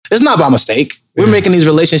It's not by mistake. We're making these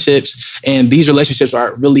relationships, and these relationships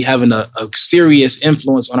are really having a serious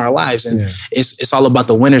influence on our lives. And it's all about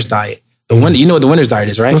the winner's diet. You know what the winner's diet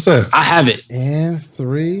is, right? What's that? I have it. And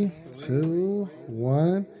 3, 2,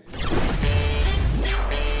 1.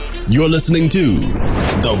 You're listening to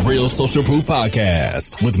The Real Social Proof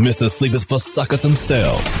Podcast with Mr. Sleepers for Suckers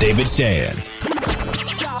himself, David Shands.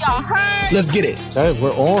 Let's get it. Okay,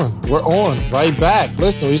 we're on. Right back.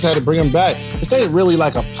 Listen, we just had to bring him back. This ain't really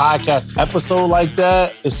like a podcast episode like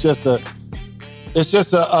that. It's just a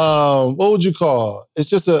what would you call? It's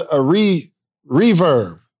just a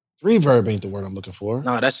reverb. Reverb ain't the word I'm looking for.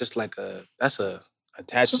 No, that's just like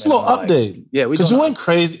attachment. Just a little update. Yeah, because you went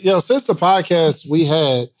crazy. Yo, since the podcast we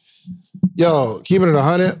had, keeping it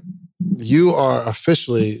 100, you are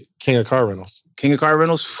officially King of Car Rentals. King of Car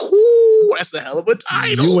Rentals? Ooh, that's a hell of a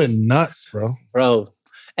title. You went nuts, bro. Bro,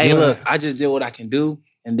 hey, look, I just did what I can do.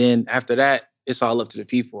 And then after that, it's all up to the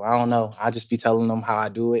people. I don't know. I just be telling them how I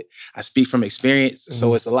do it. I speak from experience,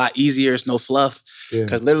 so it's a lot easier. It's no fluff.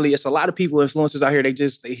 Because literally, it's a lot of people, influencers out here,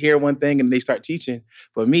 they hear one thing and they start teaching.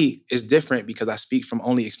 But me, it's different because I speak from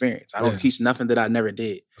only experience. I don't teach nothing that I never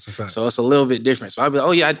did. That's a fact. So it's a little bit different. So I'll be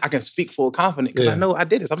like, I can speak full confidence because I know I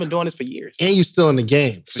did this. I've been doing this for years. And you're still in the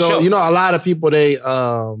game. So, sure. a lot of people,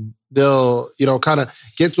 they'll kind of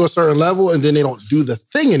get to a certain level and then they don't do the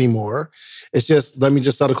thing anymore. It's just, let me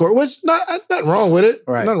just sell the course, which nothing wrong with it.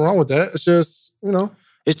 Right. Nothing wrong with that. It's just,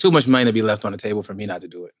 It's too much money to be left on the table for me not to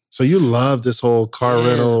do it. So you love this whole car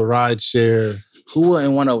rental, ride share. Who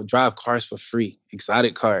wouldn't want to drive cars for free?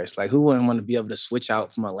 Exotic cars. Like, who wouldn't want to be able to switch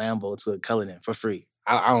out from a Lambo to a Cullinan for free?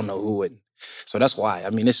 I don't know who wouldn't. So that's why. I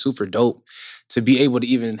mean, it's super dope to be able to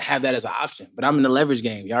even have that as an option. But I'm in the leverage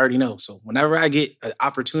game. You already know. So whenever I get an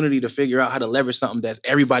opportunity to figure out how to leverage something that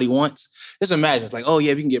everybody wants, just imagine. It's like, oh,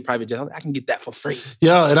 yeah, we can get private jets. I can get that for free.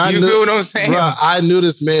 Yeah, and you feel what I'm saying? Bro, I knew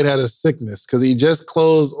this man had a sickness because he just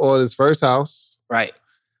closed on his first house. Right.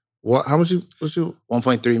 What? How much you?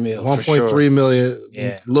 1.3 million. 1.3 million.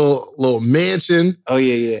 Yeah. Little mansion. Oh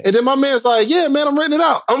yeah. And then my man's like, "Yeah, man, I'm renting it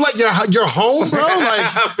out." I'm like, "You're home, bro." Like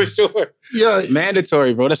for sure. Yeah,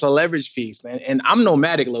 mandatory, bro. That's a leverage piece, man. And I'm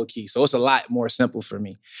nomadic, low key, so it's a lot more simple for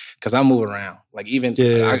me because I move around. Like even in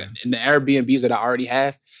the Airbnbs that I already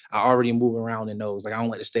have, I already move around in those. Like I don't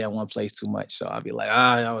like to stay in one place too much. So I'll be like,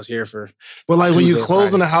 I was here for. But like when you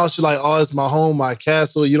close on the house, you're like, oh, it's my home, my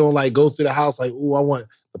castle. You don't like go through the house like, ooh, I want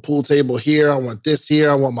the pool table here. I want this here.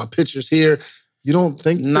 I want my pictures here. You don't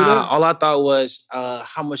think? Nah, all I thought was,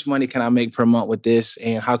 how much money can I make per month with this?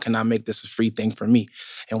 And how can I make this a free thing for me?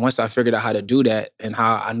 And once I figured out how to do that and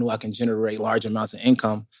how I knew I can generate large amounts of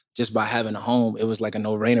income just by having a home, it was like a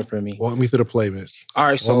no-brainer for me. Walk me through the play, Mitch. All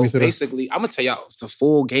right, so basically, I'm going to tell y'all the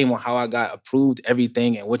full game on how I got approved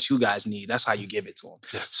everything and what you guys need. That's how you give it to them.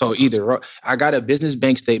 Yes, so either I got a business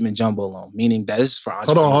bank statement jumbo loan, meaning that is for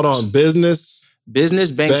entrepreneurs. Hold on.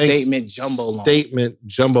 Business bank statement jumbo loan. Statement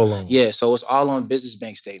jumbo loan. Yeah, so it's all on business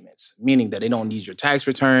bank statements, meaning that they don't need your tax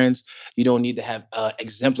returns. You don't need to have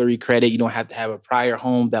exemplary credit. You don't have to have a prior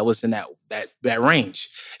home that was in that range.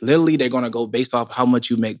 Literally, they're going to go based off how much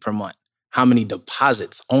you make per month, how many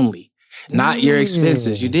deposits only, not your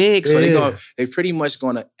expenses. You dig? So they're pretty much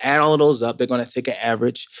going to add all of those up. They're going to take an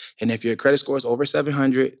average. And if your credit score is over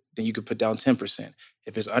 700, then you could put down 10%.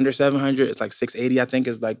 If it's under 700, it's like 680, I think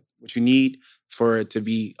is like what you need for it to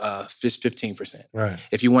be 15%. Right.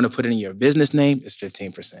 If you want to put it in your business name, it's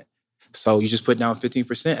 15%. So you just put down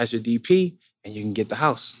 15% as your DP and you can get the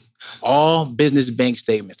house. All business bank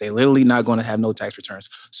statements. They're literally not going to have no tax returns.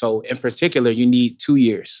 So in particular, you need 2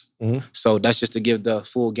 years. Mm-hmm. So that's just to give the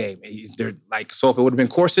full game. They're like, so if it would have been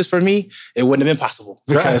courses for me, it wouldn't have been possible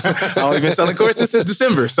because I've only been selling courses since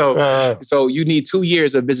December. So you need 2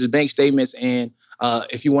 years of business bank statements. And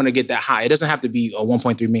if you want to get that high, it doesn't have to be a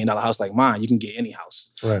 $1.3 million house like mine. You can get any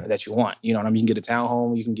house that you want. You know what I mean? You can get a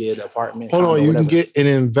townhome. You can get an apartment. Hold on. You can get an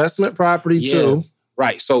investment property too.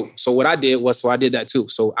 Right. So what I did was, I did that too.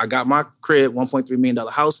 So I got my crib, $1.3 million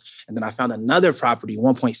house, and then I found another property,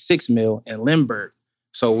 1.6 mil in Lindbergh.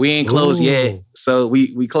 So we ain't closed yet. So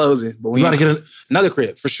we closing. But we gotta get another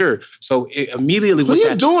crib for sure. So immediately what are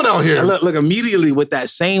you doing out here? Look, immediately with that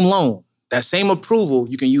same loan, that same approval,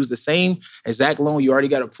 you can use the same exact loan you already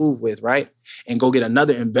got approved with, right? And go get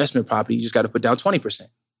another investment property. You just got to put down 20%.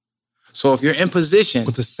 So if you're in position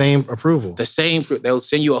with the same approval, they'll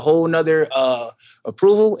send you a whole nother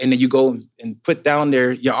approval, and then you go and put down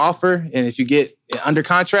your offer. And if you get under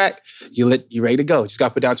contract, you're ready to go. You just got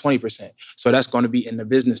to put down 20%. So that's going to be in the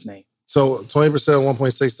business name. So 20%,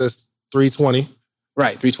 1.6, that's 320.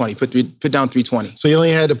 Right, 320. Put down 320. So you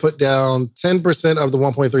only had to put down 10% of the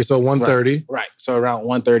 1.3, so 130. Right. So around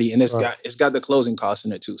 130, and it's got the closing costs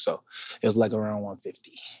in it too. So it was like around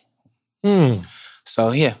 150.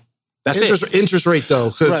 So yeah. That's interest rate though,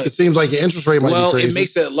 because it seems like your interest rate might be crazy. It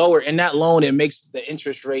makes it lower. In that loan, it makes the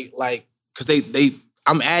interest rate like because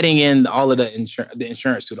I'm adding in all of the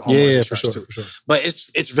insurance to the homeowner's insurance too. For sure. But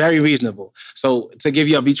it's very reasonable. So to give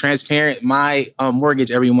you, I'll be transparent. My mortgage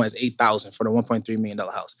every month is $8,000 for the $1.3 million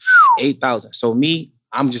house. $8,000. So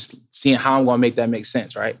I'm just seeing how I'm going to make that make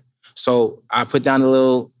sense, right? So I put down a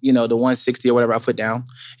little, the 160 or whatever I put down.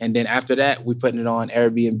 And then after that, we putting it on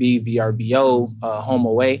Airbnb, VRBO,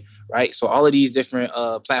 HomeAway, right? So all of these different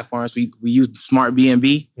platforms, we use Smart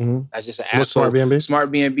BNB. That's just an app. What's Smart BNB?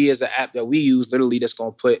 Smart BNB is an app that we use literally that's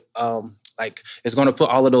going to put, it's going to put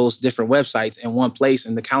all of those different websites in one place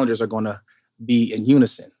and the calendars are going to be in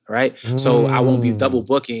unison, right? So I won't be double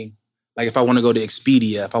booking. Like if I want to go to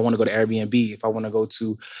Expedia, if I want to go to Airbnb, if I want to go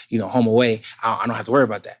to, HomeAway, I don't have to worry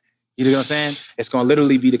about that. You know what I'm saying? It's going to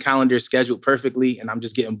literally be the calendar scheduled perfectly and I'm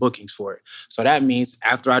just getting bookings for it. So that means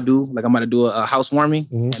after I do, like I'm going to do a housewarming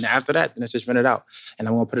and after that, then it's just rent it out. And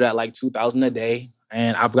I'm going to put it at like $2,000 a day.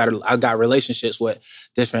 And I've got relationships with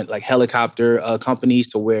different like helicopter companies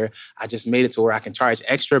to where I just made it to where I can charge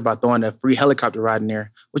extra by throwing a free helicopter ride in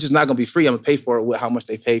there, which is not going to be free. I'm going to pay for it with how much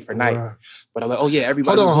they pay per night. But I'm like, oh yeah,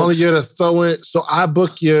 everybody. Hold on, you're to throw it. So I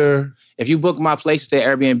book your. If you book my place, stay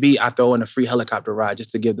at Airbnb, I throw in a free helicopter ride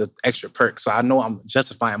just to give the extra perk. So I know I'm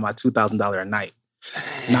justifying my $2,000 a night.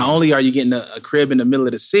 Not only are you getting a crib in the middle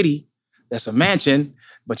of the city, that's a mansion,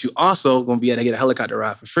 but you also going to be able to get a helicopter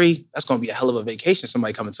ride for free. That's going to be a hell of a vacation.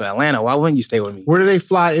 Somebody coming to Atlanta. Why wouldn't you stay with me? Where do they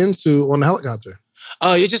fly into on the helicopter?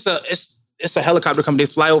 It's just a helicopter company.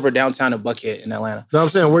 They fly over downtown to Buckhead in Atlanta. No, I'm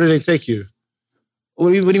saying, where do they take you? What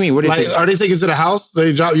do you mean? Where they take you? Are they taking you to the house?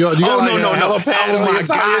 They drop you? No. Oh my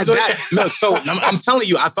God! Look, so I'm telling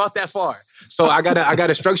you, I thought that far. So I got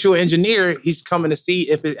a structural engineer. He's coming to see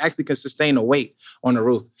if it actually can sustain the weight on the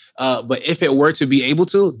roof. But if it were to be able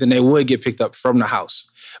to, then they would get picked up from the house.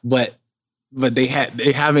 But they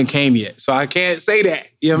haven't came yet. So I can't say that.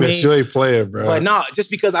 You know what I mean? You ain't playing, bro. But no,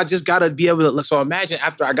 just because I just gotta be able to look. So imagine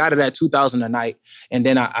after I got it at $2,000 a night, and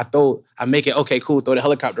then I make it, okay, cool, throw the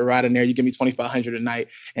helicopter ride in there, you give me $2,500 a night,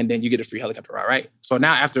 and then you get a free helicopter ride, right? So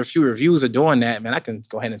now after a few reviews of doing that, man, I can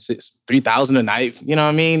go ahead and sit $3,000 a night, you know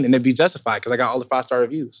what I mean? And it'd be justified because I got all the 5-star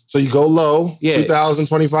reviews. So you go low, $2,000,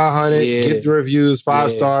 $2,500, get the reviews,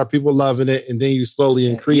 5-star, people loving it, and then you slowly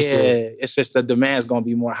increase it. Yeah, it's just the demand's gonna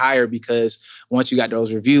be more higher because once you got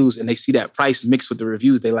those reviews and they see that price mixed with the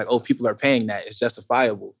reviews, they like, oh, people are paying that. It's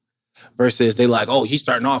justifiable. Versus they like, oh, he's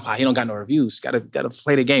starting off high. He don't got no reviews. Gotta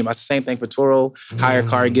play the game. That's the same thing for Turo. Hire a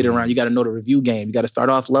car and get around. You got to know the review game. You got to start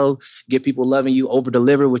off low, get people loving you,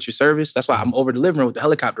 over-deliver with your service. That's why I'm over-delivering with the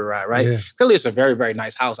helicopter ride, right? Yeah. Clearly, it's a very, very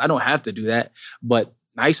nice house. I don't have to do that, but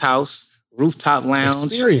nice house. Rooftop lounge,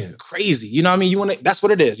 experience, crazy. You know what I mean? That's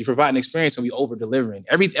what it is. You provide an experience and we over delivering.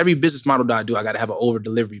 Every business model that I do, I got to have an over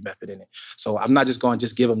delivery method in it. So I'm not just going to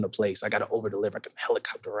just give them the place. I got to over deliver. I got a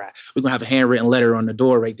helicopter ride. We're gonna have a handwritten letter on the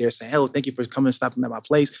door right there saying, "Hey, thank you for coming and stopping at my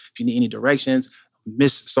place. If you need any directions,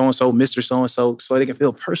 Miss so and so, Mr. so and so," so they can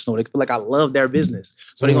feel personal. They can feel like I love their business.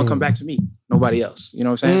 So they're gonna come back to me, nobody else. You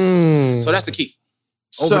know what I'm saying? So that's the key.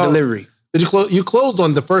 Over delivery. Did you close? You closed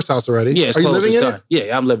on the first house already? Yeah, it's Are closed. You living in it?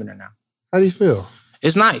 Yeah, I'm living there now. How do you feel?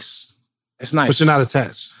 It's nice. It's nice. But you're not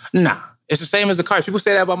attached? Nah. It's the same as the cars. People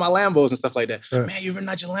say that about my Lambos and stuff like that. Right. Man, you're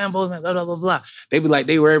not your Lambos, man, blah, blah, blah, blah. They be like,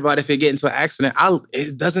 they worry about if it get into an accident.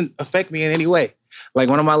 It doesn't affect me in any way. Like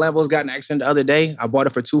one of my Lambos got in an accident the other day. I bought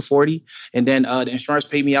it for $240, and then the insurance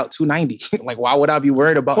paid me out $290. Like, why would I be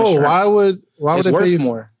worried about insurance? Why would it's it worth pay you?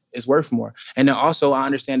 more. It's worth more. And then also, I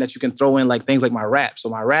understand that you can throw in like things like my wrap. So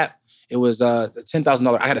my wrap, it was the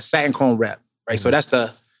 $10,000. I had a satin chrome wrap, right? So that's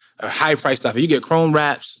the high price stuff. If you get chrome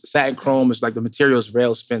wraps, satin chrome is like the material is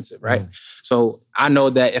real expensive, right? So I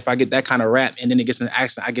know that if I get that kind of wrap and then it gets in an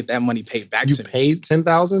accident, I get that money paid back to me. You paid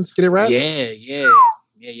 $10,000 to get it wrapped?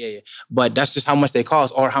 Yeah. But that's just how much they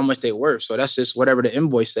cost or how much they worth. So that's just whatever the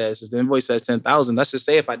invoice says. If the invoice says $10,000, let's just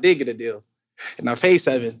say if I did get a deal and I paid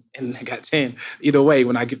 $7 and I got 10, either way,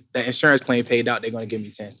 when I get that insurance claim paid out, they're going to give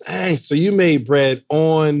me 10. Dang, so you made bread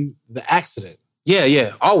on the accident?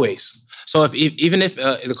 Yeah, always. So even if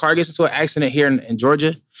the car gets into an accident here in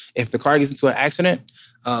Georgia, if the car gets into an accident,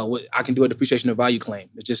 I can do a depreciation of value claim.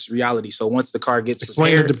 It's just reality. So once the car gets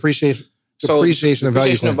explain repaired, the depreciation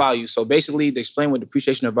of value. So basically, to explain what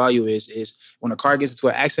depreciation of value is when a car gets into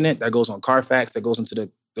an accident, that goes on Carfax, that goes into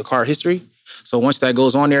the car history. So once that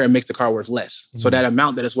goes on there, it makes the car worth less. So that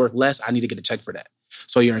amount that is worth less, I need to get a check for that.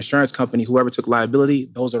 So your insurance company, whoever took liability,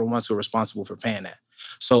 those are the ones who are responsible for paying that.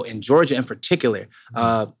 So in Georgia in particular,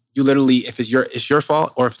 you literally, if it's your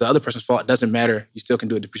fault or if the other person's fault, it doesn't matter. You still can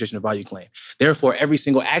do a depreciation of value claim. Therefore, every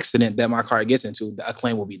single accident that my car gets into, a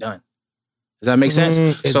claim will be done. Does that make sense?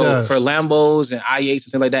 So does. For Lambos and i8s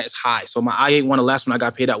and things like that, it's high. So my i8 one, the last one I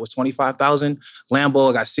got paid out was $25,000.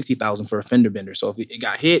 Lambo, I got $60,000 for a fender bender. So if it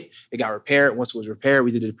got hit, it got repaired. Once it was repaired,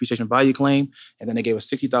 we did a depreciation value claim, and then they gave us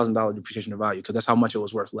 $60,000 depreciation of value because that's how much it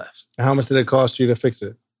was worth left. And how much did it cost you to fix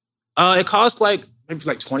it? It cost maybe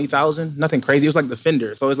 $20,000. Nothing crazy. It was like the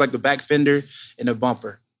fender. So it was like the back fender and the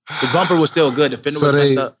bumper. The bumper was still good. The fender was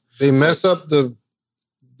messed up. They mess up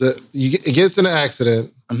it gets in an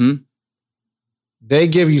accident. Mm-hmm. They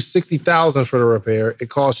give you $60,000 for the repair. It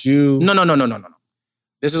costs you... No.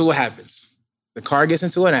 This is what happens. The car gets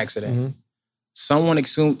into an accident. Mm-hmm. Someone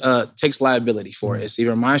takes liability for it. It's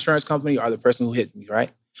either my insurance company or the person who hit me,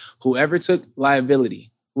 right? Whoever took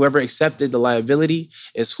liability, whoever accepted the liability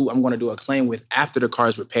is who I'm going to do a claim with after the car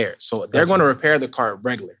is repaired. So they're going to repair the car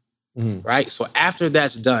regular, right? So after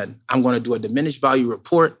that's done, I'm going to do a diminished value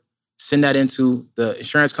report, send that into the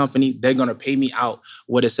insurance company. They're going to pay me out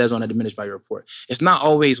what it says on a diminished value report. It's not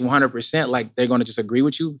always 100% like they're going to just agree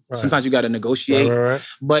with you. Right. Sometimes you got to negotiate. Right.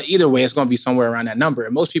 But either way, it's going to be somewhere around that number.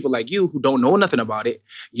 And most people like you who don't know nothing about it,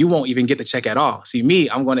 you won't even get the check at all. See, me,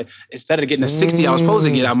 I'm going to, instead of getting the 60 I was supposed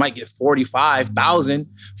to get, I might get 45,000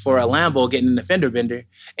 for a Lambo getting in the fender bender.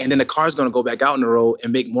 And then the car's going to go back out on the road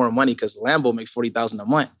and make more money because Lambo makes $40,000 a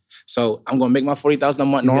month. So I'm going to make my $40,000 a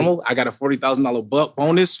month normal. I got a $40,000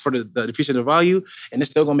 bonus for the depreciation of value, and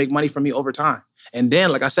it's still going to make money for me over time. And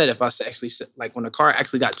then, like I said, if I actually, like when the car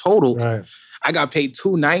actually got totaled, right, I got paid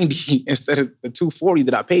 $290 instead of the $240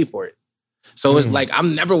 that I paid for it. So it's like,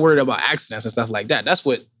 I'm never worried about accidents and stuff like that. That's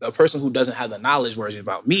what a person who doesn't have the knowledge worries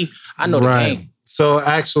about. Me, I know the game. So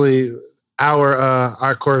actually,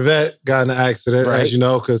 our Corvette got in an accident, as you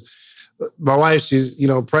know, because my wife, she's,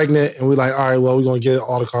 pregnant, and we're like, all right, well, we're going to get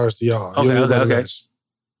all the cars to y'all. Okay.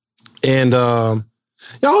 And,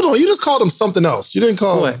 hold on, you just called him something else. You didn't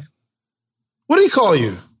call him. What did he call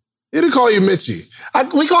you? He didn't call you Mitchie.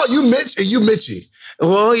 We call you Mitch and you Mitchie.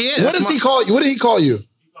 Well, yeah. What does he call you? What did he call you?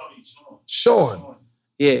 He called me Sean. Sean.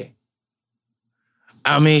 Yeah.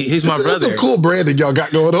 I mean, he's my brother. That's some cool branding y'all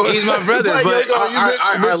got going on. He's my brother, but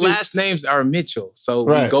our last names are Mitchell, so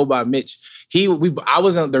we go by Mitch.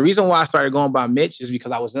 The reason why I started going by Mitch is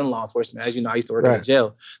because I was in law enforcement. As you know, I used to work in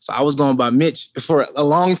jail, so I was going by Mitch for a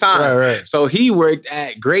long time. Right. So he worked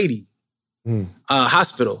at Grady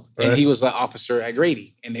Hospital, and he was an officer at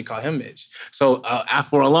Grady, and they call him Mitch. So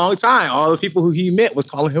for a long time, all the people who he met was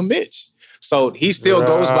calling him Mitch. So he still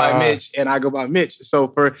goes by Mitch, and I go by Mitch.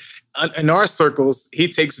 So in our circles, he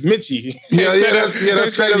takes Mitchie.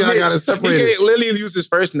 That's crazy. I got to separate. He can't literally use his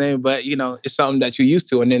first name, but it's something that you're used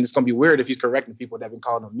to. And then it's gonna be weird if he's correcting people that have been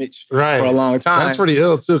calling him Mitch for a long time. That's pretty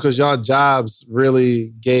ill too, because y'all jobs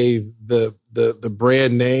really gave the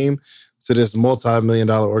brand name to this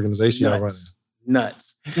multi-million-dollar organization y'all running.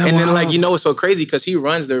 Nuts. And then it's so crazy because he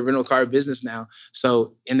runs the rental car business now.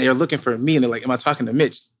 So, and they're looking for me, and they're like, "Am I talking to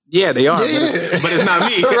Mitch?" Yeah, they are, but it's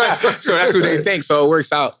not me. So that's who they think. So it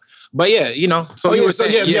works out. But So you were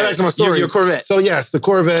saying, back to my story. Your Corvette. So yes, the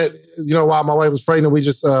Corvette. While my wife was pregnant, we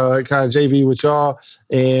just kind of JV with y'all,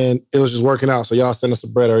 and it was just working out. So y'all send us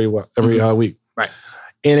some bread every week, right?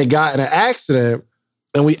 And it got in an accident,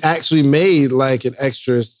 and we actually made like an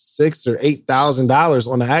extra $6,000 or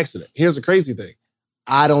 $8,000 on the accident. Here's the crazy thing: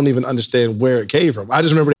 I don't even understand where it came from. I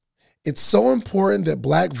just remember. It's so important that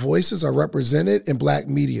Black voices are represented in Black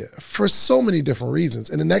media for so many different reasons.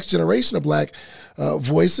 And the next generation of Black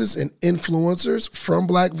voices and influencers from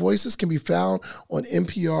Black voices can be found on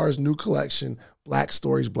NPR's new collection, Black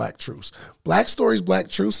Stories, Black Truths. Black Stories, Black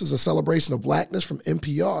Truths is a celebration of Blackness from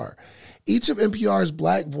NPR. Each of NPR's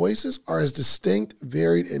Black voices are as distinct,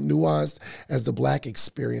 varied, and nuanced as the Black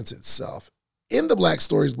experience itself. In the Black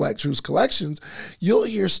Stories, Black Truths collections, you'll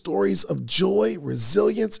hear stories of joy,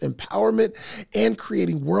 resilience, empowerment, and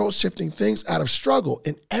creating world-shifting things out of struggle.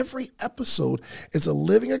 And every episode is a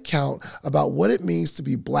living account about what it means to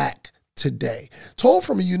be Black today, told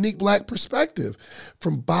from a unique Black perspective.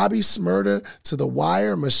 From Bobby Shmurda to The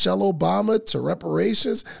Wire, Michelle Obama to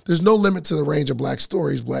reparations, there's no limit to the range of Black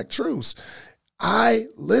stories, Black truths. I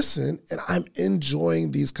listen, and I'm enjoying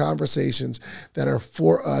these conversations that are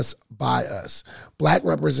for us, by us. Black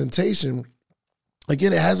representation,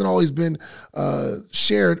 again, it hasn't always been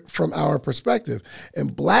shared from our perspective.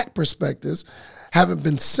 And Black perspectives haven't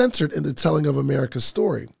been centered in the telling of America's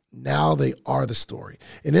story. Now they are the story.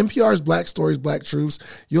 In NPR's Black Stories, Black Truths,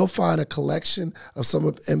 you'll find a collection of some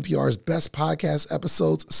of NPR's best podcast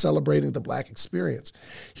episodes celebrating the Black experience.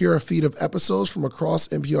 Here are a feed of episodes from across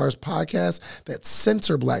NPR's podcasts that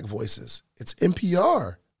center Black voices. It's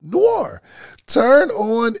NPR Noir. Turn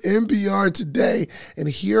on NPR today and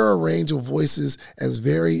hear a range of voices as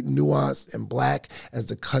varied, nuanced, and Black as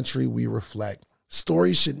the country we reflect.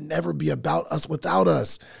 Stories should never be about us without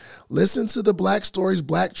us. Listen to the Black Stories,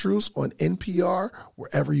 Black Truths on NPR,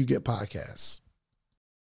 wherever you get podcasts.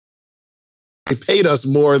 They paid us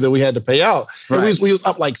more than we had to pay out. Right. And we was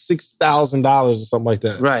up like $6,000 or something like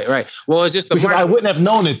that. Right. Well, it's just the because I wouldn't have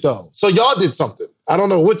known it though. So y'all did something. I don't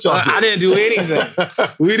know what y'all did. I didn't do anything.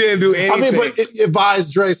 We didn't do anything. I mean, but it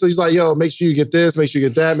advised Dre. So he's like, yo, make sure you get this, make sure you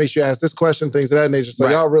get that, make sure you ask this question, things of that nature. So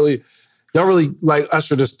y'all really like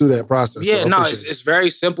ushered us through that process. Yeah, so it's very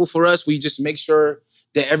simple for us. We just make sure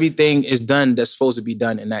that everything is done that's supposed to be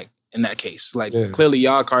done in that case. Like clearly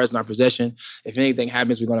y'all car is in our possession. If anything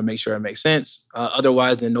happens, we're gonna make sure it makes sense.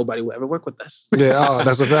 Otherwise, then nobody will ever work with us. Yeah,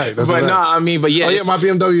 that's a fact. But my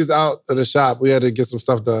BMW is out of the shop. We had to get some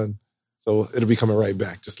stuff done. So it'll be coming right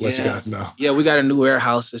back. Just to let you guys know. Yeah, we got a new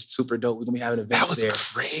warehouse. It's super dope. We're gonna be having events there. That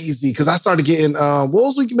was crazy. Cause I started getting what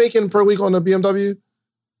was we making per week on the BMW?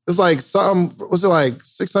 It's like was it like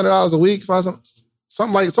 $600 a week?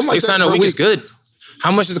 Something like that. $600 a week is good.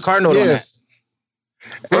 How much is the car note on that?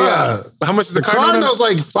 How much is the car note? The car note's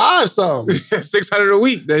like $5 something. $600 a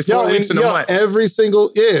week. That's 4 weeks in a month. Every single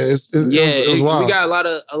it was wild. We got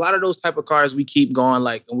a lot of those type of cars we keep going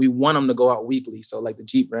and we want them to go out weekly. So like the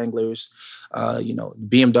Jeep Wranglers,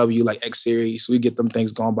 BMW like X Series, we get them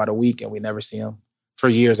things going by the week and we never see them for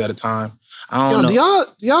years at a time. I don't know.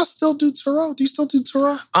 Do y'all still do Turo? Do you still do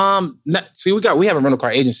Turo? We have a rental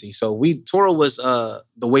car agency. So Turo was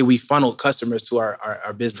the way we funneled customers to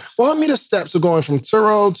our business. Walk me the steps of going from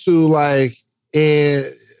Turo to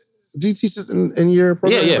do you teach this in your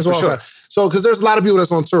program? Yeah, for sure. So, because there's a lot of people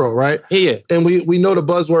that's on Turo, right? Yeah. And we know the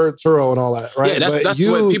buzzword Turo and all that, right? Yeah, that's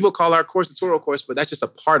what people call our course, the Turo course, but that's just a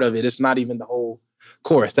part of it. It's not even the whole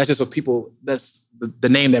course. That's just what that's the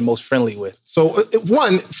name they're most friendly with. So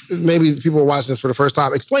maybe people are watching this for the first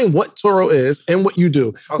time. Explain what Turo is and what you do.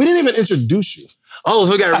 Okay. We didn't even introduce you. Oh,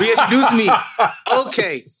 so we got to reintroduce me.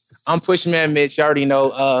 Okay. I'm Pushman Mitch. You already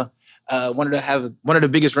know. Wanted to have one of the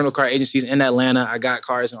biggest rental car agencies in Atlanta. I got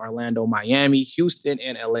cars in Orlando, Miami, Houston,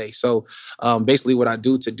 and LA. So basically what I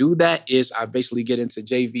do to do that is I basically get into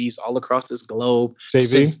JVs all across this globe.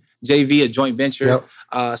 JV, a joint venture.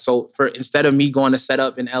 Yep. So instead of me going to set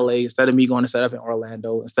up in LA, instead of me going to set up in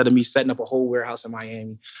Orlando, instead of me setting up a whole warehouse in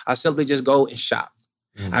Miami, I simply just go and shop.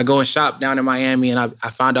 Mm-hmm. I go and shop down in Miami and I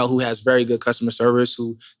find out who has very good customer service,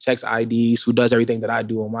 who checks IDs, who does everything that I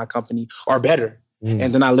do in my company or better. Mm.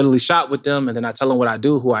 And then I literally shop with them and then I tell them what I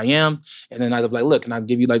do, who I am. And then I'll be like, look, can I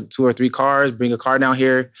give you like 2 or 3 cars, bring a car down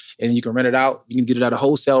here and you can rent it out. You can get it at a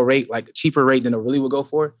wholesale rate, like a cheaper rate than it really would go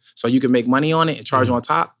for. So you can make money on it and charge on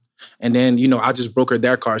top. And then, I just broker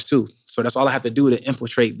their cars too. So that's all I have to do to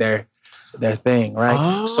infiltrate their thing, right?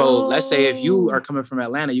 Oh. So let's say if you are coming from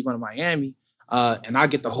Atlanta, you're going to Miami, and I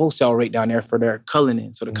get the wholesale rate down there for their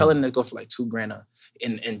Cullinan. So the Cullinan go for like $2,000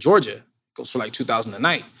 in Georgia. Goes for like $2,000 a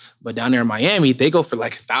night. But down there in Miami, they go for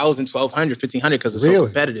like $1,000, $1,200, $1,500 because it's so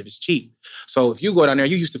competitive. It's cheap. So if you go down there,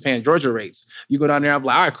 you used to paying Georgia rates. You go down there, I'm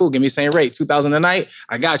like, all right, cool, give me the same rate, $2,000 a night.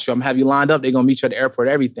 I got you. I'm gonna have you lined up. They're gonna meet you at the airport,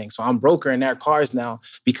 everything. So I'm brokering their cars now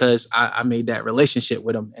because I made that relationship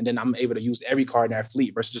with them. And then I'm able to use every car in their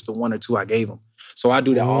fleet versus just the 1 or 2 I gave them. So I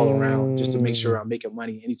do that all around just to make sure I'm making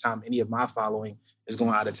money anytime any of my following is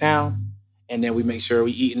going out of town. And then we make sure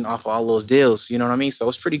we eating off all those deals. You know what I mean? So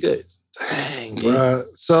it's pretty good. Dang, bro.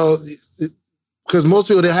 So, because most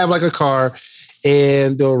people, they have like a car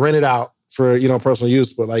and they'll rent it out for, personal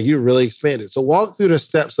use, but like you really expanded. So walk through the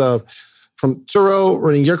steps of from Turo,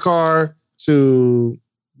 renting your car to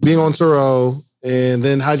being on Turo, and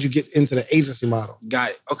then how'd you get into the agency model? Got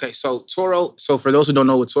it. Okay, so Turo, for those who don't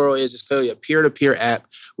know what Turo is, it's clearly a peer-to-peer app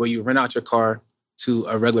where you rent out your car to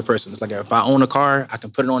a regular person. It's like if I own a car, I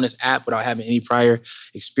can put it on this app without having any prior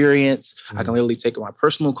experience. Mm-hmm. I can literally take my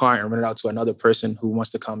personal car and rent it out to another person who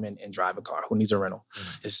wants to come in and drive a car, who needs a rental.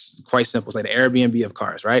 Mm-hmm. It's quite simple. It's like the Airbnb of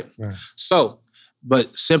cars, right? So,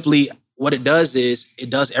 but simply what it does is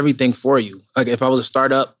it does everything for you. Like if I was a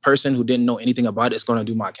startup person who didn't know anything about it, it's going to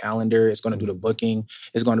do my calendar. It's going to do the booking.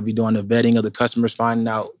 It's going to be doing the vetting of the customers, finding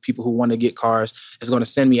out people who want to get cars. It's going to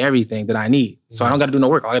send me everything that I need. So I don't got to do no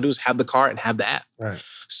work. All I got to do is have the car and have the app. Right.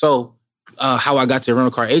 So how I got to a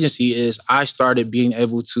rental car agency is I started being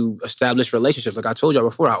able to establish relationships. Like I told y'all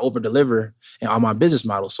before, I over-deliver in all my business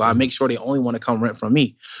models. So I make sure they only want to come rent from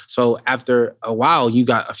me. So after a while, you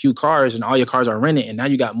got a few cars and all your cars are rented, and now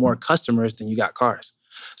you got more customers than you got cars.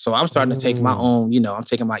 So I'm starting to take my own, I'm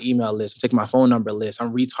taking my email list, I'm taking my phone number list,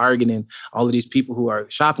 I'm retargeting all of these people who are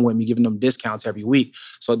shopping with me, giving them discounts every week.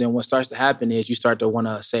 So then what starts to happen is you start to want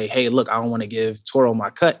to say, hey, look, I don't want to give Toro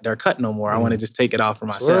their cut no more. I want to just take it off for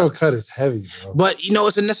myself. Toro cut is heavy, bro. But,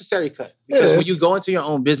 it's a necessary cut. Because when you go into your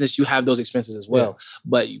own business, you have those expenses as well. Yeah.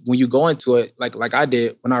 But when you go into it, like I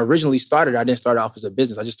did, when I originally started, I didn't start off as a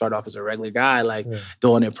business. I just started off as a regular guy,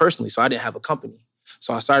 doing it personally. So I didn't have a company.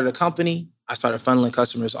 So I started a company. I started funneling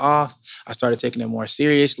customers off. I started taking it more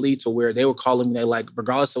seriously to where they were calling me. They're like,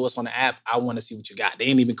 regardless of what's on the app, I want to see what you got. They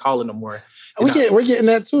ain't even calling no more. We're getting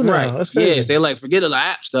that too now. Right. That's crazy. Yes, they're like, forget the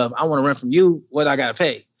app stuff. I want to rent from you. What I got to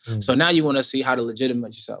pay? So now you want to see how to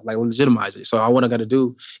legitimize yourself, legitimize it. So what I got to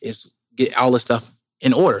do is get all this stuff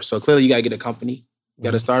in order. So clearly you got to get a company. You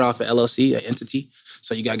got to start off an LLC, an entity.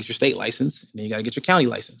 So you got to get your state license, and then you got to get your county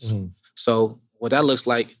license. So what that looks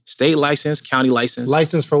like, state license, county license.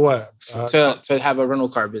 License for what? To have a rental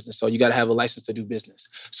car business. So you got to have a license to do business.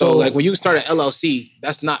 So when you start an LLC,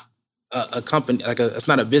 that's not a company, it's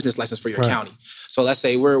not a business license for your county. So let's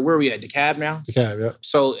say, where are we at? DeKalb now? DeKalb, yeah.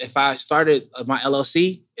 So if I started my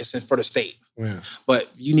LLC, it's for the state. Yeah. But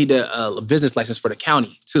you need a business license for the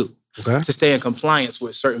county too. Okay. To stay in compliance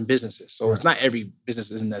with certain businesses. So it's not every business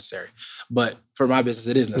isn't necessary. But for my business,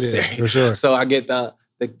 it is necessary. Yeah, for sure. So I get the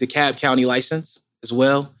DeKalb County license as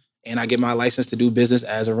well. And I get my license to do business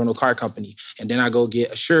as a rental car company. And then I go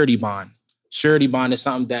get a surety bond. Surety bond is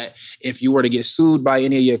something that if you were to get sued by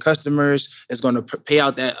any of your customers, it's going to pay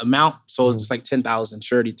out that amount. So it's like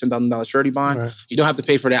 $10,000 surety bond. Right. You don't have to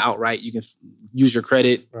pay for that outright. You can use your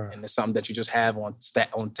credit, and it's something that you just have on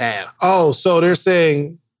tab. Oh, so they're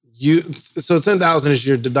saying so $10,000 is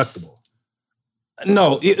your deductible?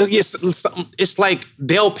 No, it's like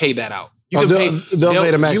they'll pay that out. They'll pay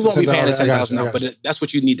the max. You won't be paying the $10,000 out, but that's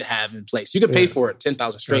what you need to have in place. You can pay for it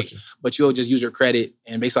 $10,000 straight, but you'll just use your credit,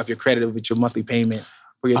 and based off your credit with your monthly payment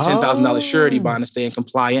for your $10,000 surety bond to stay in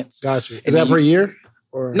compliance. Gotcha. Is that per year?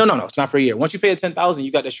 Or? No, it's not per year. Once you pay $10,000,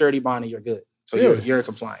 you got the surety bond and you're good. So you're in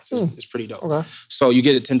compliance. It's pretty dope. Okay. So you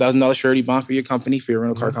get a $10,000 surety bond for your company, for your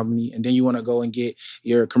rental car company, and then you want to go and get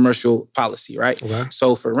your commercial policy, right? Okay.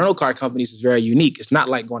 So for rental car companies, it's very unique. It's not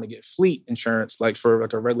like going to get fleet insurance like for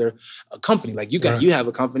like a regular company. Like you have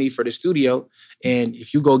a company for the studio, and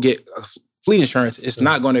if you go get a fleet insurance, it's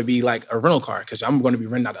not going to be like a rental car because I'm going to be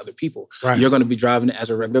renting out to other people. Right. You're going to be driving it as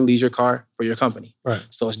a regular leisure car for your company. Right.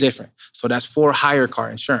 So it's different. So that's for hire car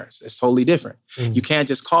insurance. It's totally different. You can't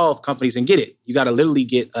just call companies and get it. You got to literally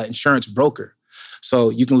get an insurance broker. So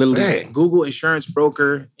you can literally Google insurance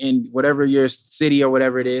broker in whatever your city or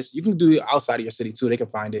whatever it is. You can do it outside of your city too. They can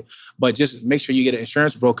find it. But just make sure you get an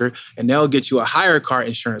insurance broker and they'll get you a hire car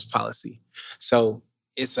insurance policy. So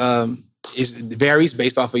it varies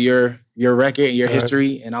based off of your record and your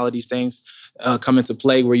history and all of these things come into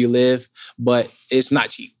play where you live, but it's not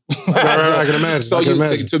cheap. I can imagine. So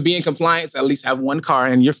to be in compliance, at least have one car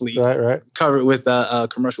in your fleet, covered with a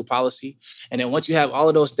commercial policy. And then once you have all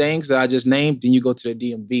of those things that I just named, then you go to the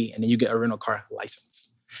DMV and then you get a rental car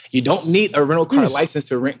license. You don't need a rental car license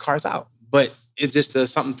to rent cars out, but it's just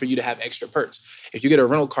something for you to have extra perks. If you get a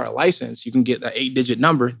rental car license, you can get an 8-digit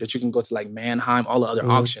number that you can go to like Manheim, all the other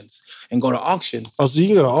auctions, and go to auctions. Oh, so you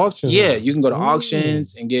can go to auctions? Yeah, you can go to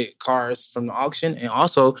auctions and get cars from the auction. And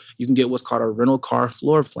also, you can get what's called a rental car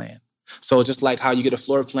floor plan. So just like how you get a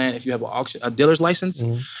floor plan if you have a dealer's license,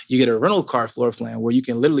 you get a rental car floor plan where you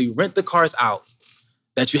can literally rent the cars out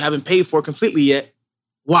that you haven't paid for completely yet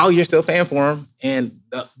while you're still paying for them. And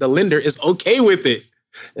the lender is okay with it.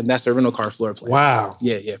 And that's a rental car floor plan. Wow.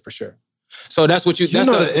 Yeah, for sure. So that's what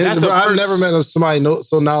I've never met somebody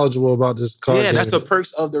so knowledgeable about this car. Yeah, that's the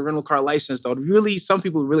perks of the rental car license, though. Really, some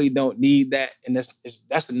people really don't need that, and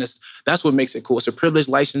that's what makes it cool. It's a privileged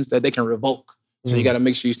license that they can revoke. So you got to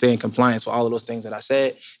make sure you stay in compliance with all of those things that I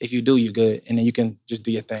said. If you do, you're good, and then you can just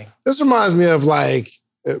do your thing. This reminds me of like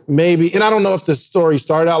maybe, and I don't know if the story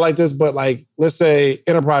started out like this, but like let's say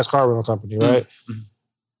Enterprise Car Rental Company, right?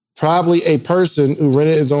 Probably a person who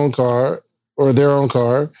rented his own car or their own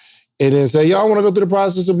car and then say, I want to go through the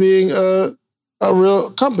process of being a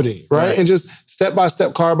real company, right? And just step by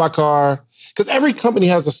step, car by car. Because every company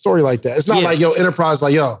has a story like that. It's not like, Enterprise,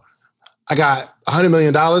 like, I got $100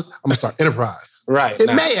 million, I'm going to start Enterprise. Right.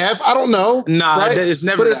 It may have, I don't know. Right? It's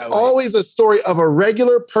never But it's always a story of a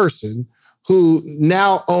regular person who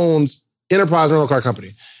now owns Enterprise Rental Car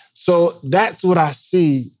Company. So that's what I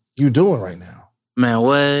see you doing right now. Man,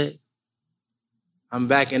 what? I'm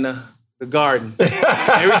back in the garden.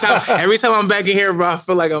 every time I'm back in here, bro, I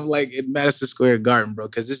feel like I'm like in Madison Square Garden, bro,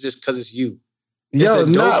 because it's you. It's the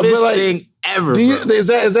dopest thing ever. Is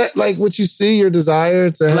that like what you see? Your desire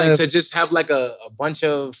to have, to just have like a bunch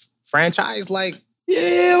of franchise, like.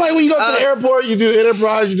 Yeah, like when you go to the airport, you do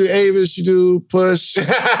Enterprise, you do Avis, you do Push.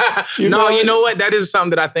 You know what? That is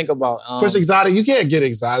something that I think about. Push Exotic. You can't get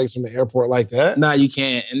exotics from the airport like that. Nah, you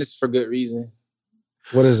can't. And it's for good reason.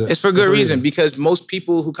 What is it? It's for good reason because most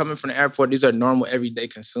people who come in from the airport, these are normal, everyday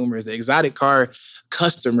consumers. The exotic car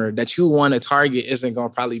customer that you want to target isn't going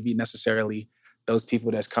to probably be necessarily those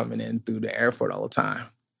people that's coming in through the airport all the time.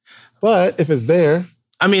 But if it's there...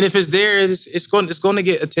 I mean, if it's there, it's going to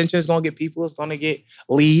get attention. It's going to get people. It's going to get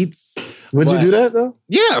leads. Would you do that, though?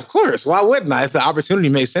 Yeah, of course. Why wouldn't I? If the opportunity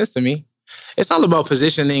makes sense to me. It's all about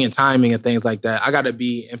positioning and timing and things like that. I got to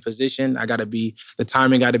be in position. The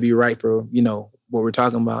timing got to be right for, what we're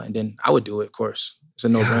talking about. And then I would do it, of course. It's a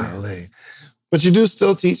no-brainer. But you do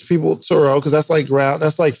still teach people Turo because that's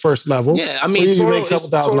like first level. Yeah, I mean, Turo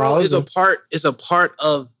is a part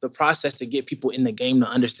of the process to get people in the game to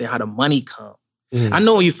understand how the money comes. I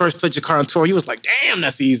know when you first put your car on Turo, you was like, damn,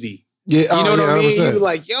 that's easy. Yeah, you know what I mean? 100%. You were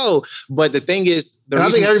like, yo. But the thing is... I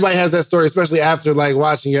think everybody has that story, especially after like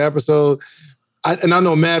watching your episode. I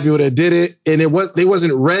know mad people that did it, and they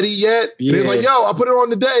wasn't ready yet. Yeah. And it's like, yo, I put it on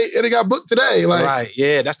today, and it got booked today. Like, right,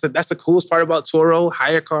 yeah. That's the coolest part about Turo,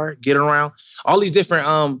 hire car, get around. All these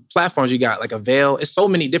different platforms you got, like Avail. It's so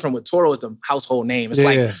many different. With Turo is the household name. It's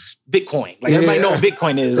like Bitcoin. Like everybody know what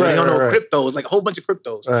Bitcoin is. Right, they don't know cryptos, like a whole bunch of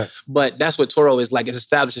cryptos. Right. But that's what Turo is like. It's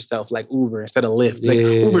established itself like Uber instead of Lyft. Like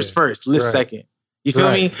Uber's first, Lyft second. You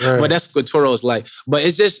feel me? Right. But that's what Turo is like. But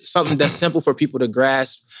it's just something that's simple for people to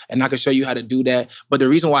grasp, and I can show you how to do that. But the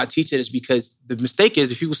reason why I teach it is because the mistake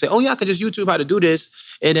is if people say, oh yeah, I can just YouTube how to do this,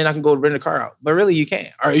 and then I can go rent a car out. But really, you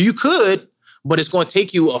can't. Or you could, but it's going to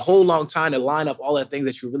take you a whole long time to line up all the things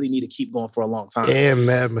that you really need to keep going for a long time. And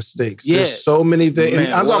mad mistakes. Yeah. There's so many things.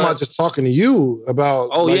 Man, I'm talking about just talking to you about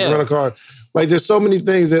rent a car. Like, there's so many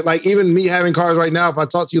things that, like, even me having cars right now, if I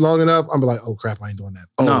talk to you long enough, I'm like, oh, crap, I ain't doing that.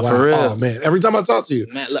 Oh, no, wow. For real. Oh, man. Every time I talk to you.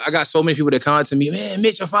 Man, look, I got so many people that come to me, man,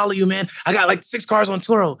 Mitch, I follow you, man. I got like 6 cars on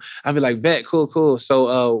Turo. I'll be like, bet, cool.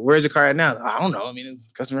 So where's your car at now? I don't know. I mean, the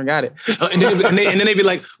customer got it. And then they be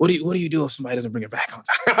like, what do you do if somebody doesn't bring it back on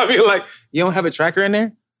time? I'll be like, you don't have a tracker in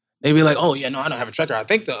there? They be like, oh, yeah, no, I don't have a tracker. I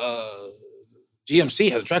think the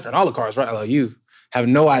GMC has a tracker in all the cars, right? I like, you have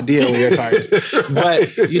no idea where your car is.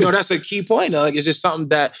 But, that's a key point. Like, it's just something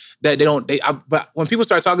that they don't... But when people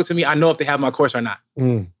start talking to me, I know if they have my course or not.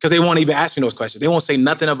 Because they won't even ask me those questions. They won't say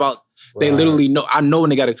nothing about... They literally know. I know when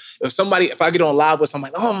they got to... If I get on live with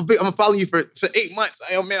somebody, I'm going to follow you for 8 months.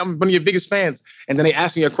 I'm one of your biggest fans. And then they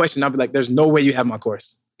ask me a question, I'll be like, there's no way you have my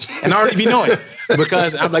course. And I already be knowing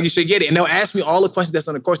because I'm like, you should get it. And they'll ask me all the questions that's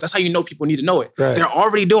on the course. That's how you know people need to know it. Right. They're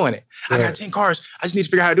already doing it. Right. I got 10 cars. I just need to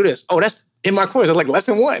figure out how to do this. Oh, that's in my course. It's like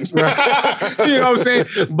lesson 1. Right. You know what I'm saying?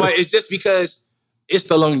 But it's just because it's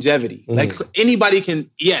the longevity. Like anybody can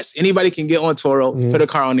get on Turo, put a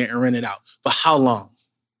car on there and rent it out. But how long?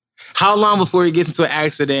 How long before it gets into an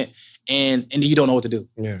accident and you don't know what to do?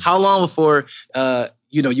 Yeah. How long before...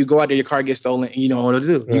 you go out there, your car gets stolen, and you don't know what to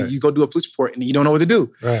do. Right. You go do a police report, and you don't know what to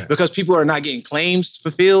do. Right. Because people are not getting claims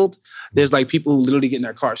fulfilled. There's like people who literally getting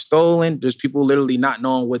their car stolen. There's people literally not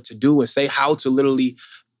knowing what to do and say how to literally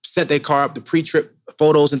set their car up, the pre-trip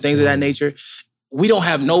photos and things of that nature. We don't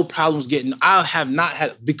have no problems I have not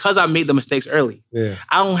had, because I made the mistakes early. Yeah.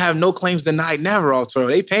 I don't have no claims denied never off Turo.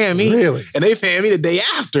 They paying me. Really? And they paying me the day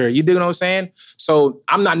after. You dig what I'm saying? So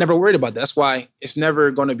I'm never worried about that. That's why it's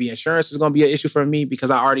never going to be insurance. It's going to be an issue for me because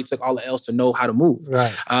I already took all the L's to know how to move.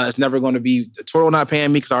 Right. It's never going to be Turo not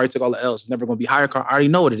paying me because I already took all the L's. It's never going to be hire car. I already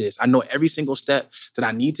know what it is. I know every single step that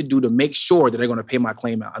I need to do to make sure that they're going to pay my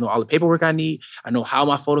claim out. I know all the paperwork I need. I know how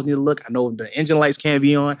my photos need to look. I know the engine lights can't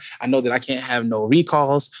be on. I know that I can't have no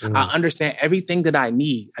recalls. I understand everything that I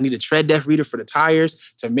need. I need a tread depth reader for the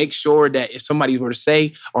tires to make sure that if somebody were to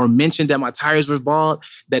say or mention that my tires were bald,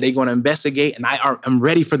 that they're going to investigate, and I'm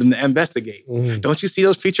ready for them to investigate. Don't you see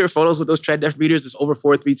those feature photos with those tread depth readers? It's over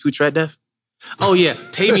 432 tread depth. Oh yeah,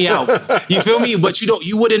 pay me out. You feel me? But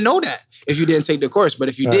you wouldn't know that if you didn't take the course. But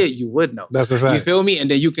if you did, you would know. That's a fact. You feel me? And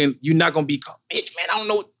then you're not gonna be called, Mitch, man, I don't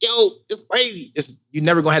know. Yo, it's crazy. You're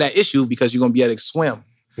never gonna have that issue because you're gonna be able to swim.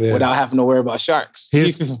 Yeah. Without having to worry about sharks.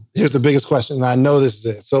 Here's the biggest question, and I know this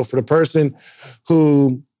is it. So for the person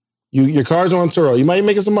who, your car's on Turo, you might be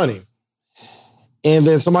making some money, and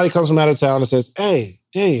then somebody comes from out of town and says, hey,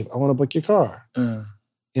 Dave, I want to book your car. And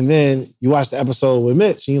then you watch the episode with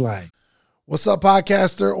Mitch, and you're like, What's up,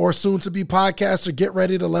 podcaster or soon-to-be podcaster? Get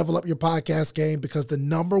ready to level up your podcast game because the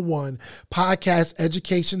 #1 podcast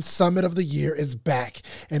education summit of the year is back,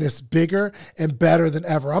 and it's bigger and better than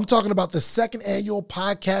ever. I'm talking about the second annual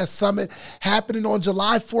podcast summit happening on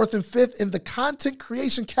July 4th and 5th in the content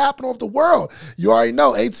creation capital of the world. You already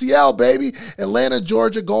know, ATL, baby. Atlanta,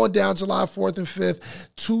 Georgia, going down July 4th and 5th,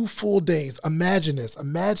 2 full days. Imagine this.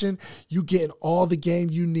 Imagine you getting all the game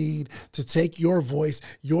you need to take your voice,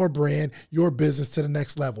 your brand, your business to the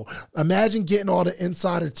next level. Imagine getting all the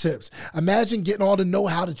insider tips. Imagine getting all the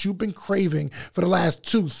know-how that you've been craving for the last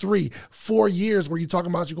 2, 3, 4 years where you're talking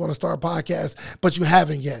about you're going to start a podcast, but you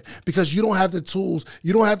haven't yet because you don't have the tools,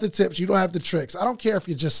 you don't have the tips, you don't have the tricks. I don't care if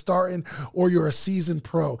you're just starting or you're a seasoned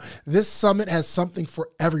pro. This summit has something for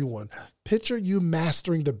everyone. Picture you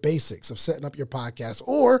mastering the basics of setting up your podcast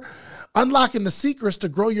or unlocking the secrets to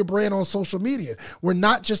grow your brand on social media. We're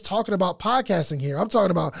not just talking about podcasting here. I'm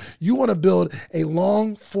talking about you want to build a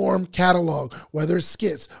long form catalog, whether it's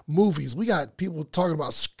skits, movies. We got people talking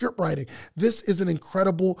about script writing. This is an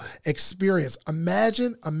incredible experience.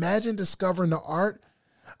 Imagine discovering the art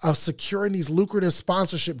of securing these lucrative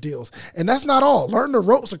sponsorship deals. And that's not all. Learn the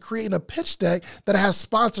ropes of creating a pitch deck that has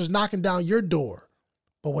sponsors knocking down your door.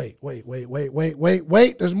 But wait.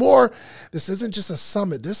 There's more. This isn't just a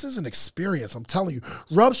summit. This is an experience. I'm telling you,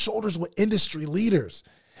 rub shoulders with industry leaders.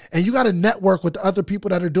 And you got to network with the other people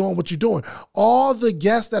that are doing what you're doing. All the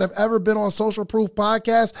guests that have ever been on Social Proof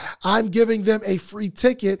Podcast, I'm giving them a free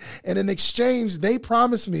ticket. And in exchange, they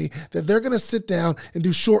promise me that they're going to sit down and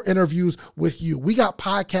do short interviews with you. We got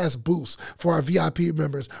podcast booths for our VIP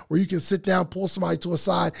members where you can sit down, pull somebody to a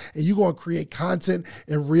side, and you're going to create content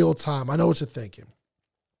in real time. I know what you're thinking.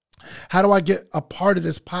 How do I get a part of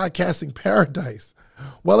this podcasting paradise?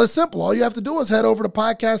 Well, it's simple. All you have to do is head over to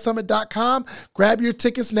podcastsummit.com, grab your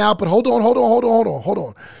tickets now. But hold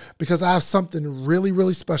on. Because I have something really,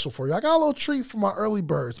 really special for you. I got a little treat for my early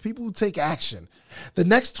birds, people who take action. The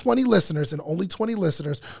next 20 listeners and only 20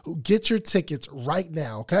 listeners who get your tickets right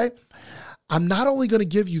now, okay? I'm not only going to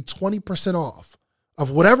give you 20% off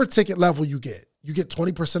of whatever ticket level you get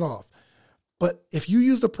 20% off. But if you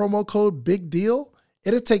use the promo code Big Deal,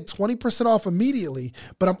 it'll take 20% off immediately,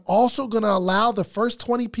 but I'm also going to allow the first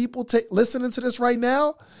 20 people listening to this right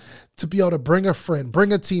now to be able to bring a friend,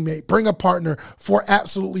 bring a teammate, bring a partner for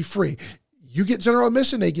absolutely free. You get general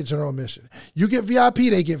admission, they get general admission. You get VIP,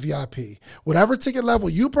 they get VIP. Whatever ticket level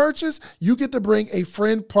you purchase, you get to bring a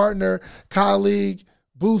friend, partner, colleague,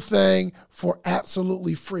 booth thing for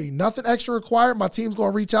absolutely free. Nothing extra required. My team's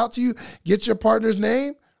going to reach out to you, get your partner's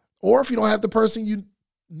name, or if you don't have the person you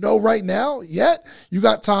know right now yet, you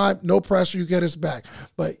got time, no pressure, you get us back.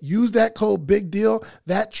 But use that code Big Deal.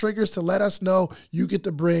 That triggers to let us know you get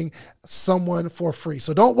to bring someone for free.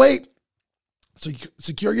 So don't wait. So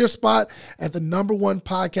secure your spot at the #1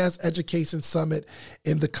 podcast education summit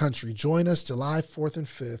in the country. Join us July 4th and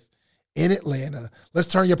 5th in Atlanta. Let's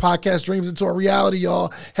turn your podcast dreams into a reality,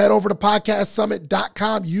 y'all. Head over to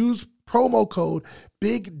podcastsummit.com. Use promo code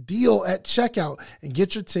Big Deal at checkout and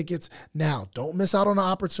get your tickets now. Don't miss out on the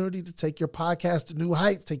opportunity to take your podcast to new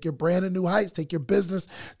heights, take your brand to new heights, take your business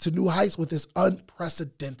to new heights with this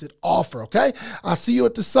unprecedented offer, okay? I'll see you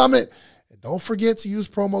at the summit. And don't forget to use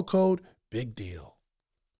promo code Big Deal.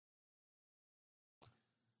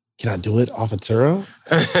 Can I do it off of Turo?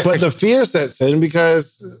 But the fear sets in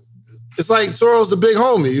because it's like Turo's the big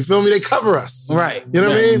homie. You feel me? They cover us. Right. You know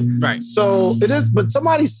what I mean? Right. So it is, but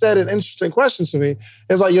somebody said an interesting question to me.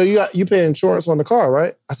 It's like, yo, you pay insurance on the car,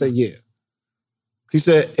 right? I said, yeah. He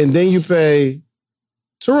said, and then you pay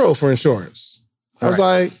Turo for insurance. I was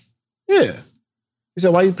like, yeah. He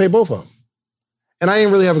said, why you pay both of them? And I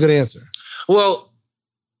didn't really have a good answer. Well,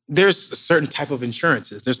 there's a certain type of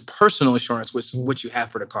insurances. There's personal insurance, which you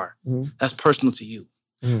have for the car. Mm-hmm. That's personal to you.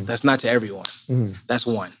 Mm-hmm. That's not to everyone. Mm-hmm. That's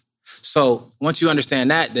one. So once you understand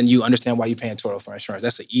that, then you understand why you're paying Turo for insurance.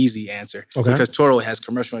 That's an easy answer. Okay. Because Turo has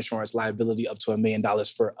commercial insurance liability up to $1 million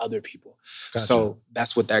for other people. Gotcha. So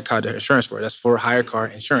that's what that car insurance for. That's for hire car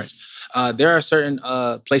insurance. There are certain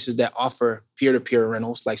places that offer peer-to-peer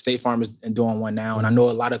rentals, like State Farm is doing one now. And I know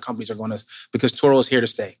a lot of companies are going to, because Turo is here to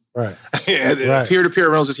stay. Right. Right. Peer-to-peer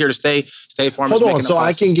rentals is here to stay. State Farm is making so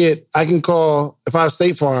I can call, if I have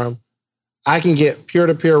State Farm, I can get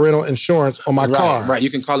peer-to-peer rental insurance on my car. Right, you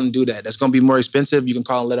can call and do that. That's going to be more expensive. You can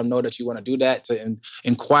call and let them know that you want to do that to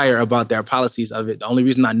inquire about their policies of it. The only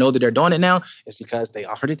reason I know that they're doing it now is because they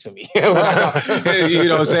offered it to me. You know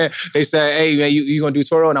what I'm saying? They said, hey, man, you going to do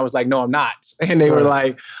Turo? And I was like, no, I'm not. And they were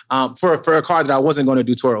like, for a car that I wasn't going to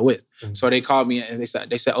do Turo with. Mm-hmm. So they called me and they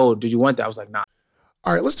said, oh, did you want that? I was like, nah.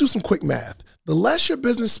 All right, let's do some quick math. The less your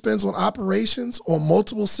business spends on operations, on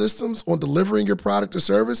multiple systems, on delivering your product or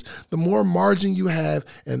service, the more margin you have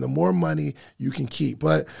and the more money you can keep.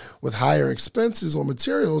 But with higher expenses on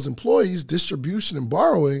materials, employees, distribution, and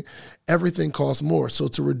borrowing, everything costs more. So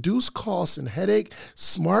to reduce costs and headache,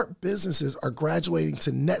 smart businesses are graduating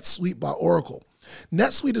to NetSuite by Oracle.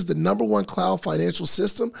 NetSuite is the #1 cloud financial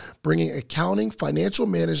system, bringing accounting, financial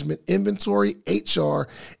management, inventory, HR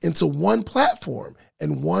into one platform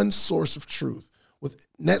and one source of truth. With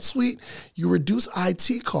NetSuite, you reduce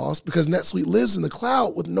IT costs because NetSuite lives in the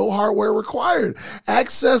cloud with no hardware required.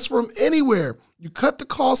 Access from anywhere. You cut the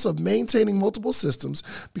cost of maintaining multiple systems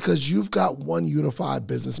because you've got one unified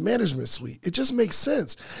business management suite. It just makes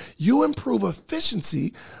sense. You improve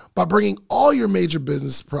efficiency by bringing all your major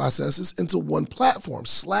business processes into one platform,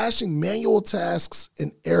 slashing manual tasks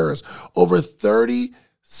and errors. Over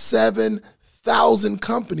 37,000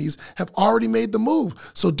 companies have already made the move.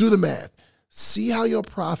 So do the math. See how you'll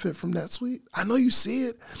profit from NetSuite? I know you see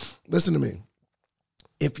it. Listen to me.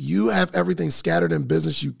 If you have everything scattered in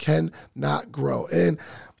business, you cannot grow. And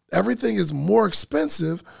everything is more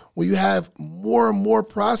expensive when you have more and more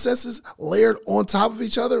processes layered on top of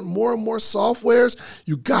each other, more and more softwares.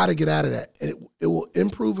 You got to get out of that. And it will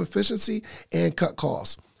improve efficiency and cut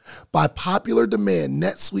costs. By popular demand,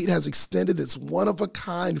 NetSuite has extended its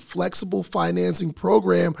one-of-a-kind flexible financing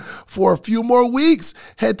program for a few more weeks.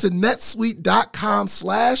 Head to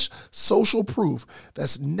netsuite.com/socialproof.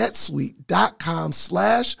 That's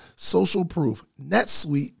netsuite.com/socialproof.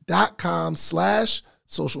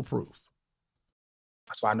 netsuite.com/socialproof.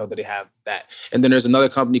 So I know that they have that. And then there's another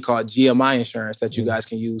company called GMI Insurance that you guys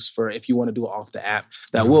can use for if you want to do it off the app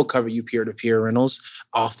that will cover you peer-to-peer rentals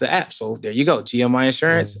off the app. So there you go. GMI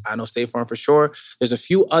Insurance. I know State Farm for sure. There's a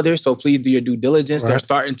few others, so please do your due diligence. They're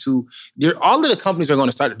starting to, all of the companies are going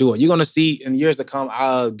to start to do it. You're going to see in years to come,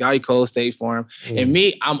 Geico, State Farm. And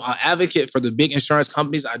me, I'm an advocate for the big insurance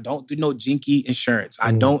companies. I don't do no jinky insurance.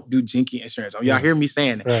 I don't do jinky insurance. Y'all hear me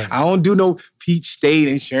saying that. I don't do no Peach State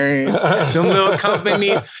Insurance. Them little companies.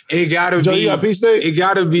 It gotta Joe, be. you got Peach State? It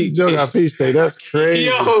gotta be. Joe got Peach State. That's crazy.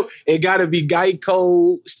 Yo, it gotta be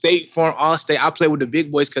Geico, State Farm, Allstate. I play with the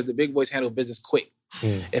big boys because the big boys handle business quick.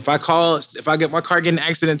 If I get my car get in an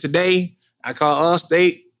accident today, I call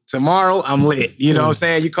Allstate. Tomorrow, I'm lit. You know what I'm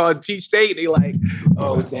saying? You call Peach State, they like,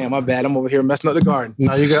 oh damn, my bad. I'm over here messing up the garden.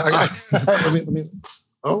 No, you got. let me.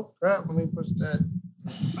 Oh crap! Let me push that.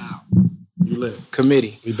 Wow, you lit.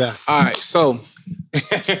 Committee. We back. All right, so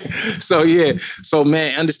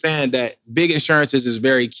man, understand that big insurances is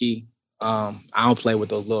very key. I don't play with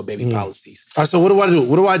those little baby policies. All right, so what do I do?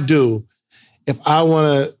 What do I do if I want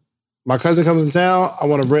to? My cousin comes in town. I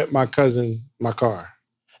want to rent my cousin my car.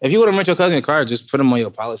 If you want to rent your cousin a car, just put him on your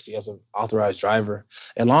policy as an authorized driver.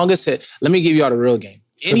 As long as let me give you all the real game.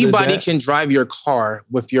 Anybody can drive your car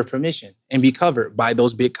with your permission and be covered by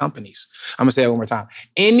those big companies. I'm gonna say that one more time.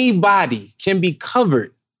 Anybody can be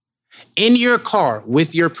covered in your car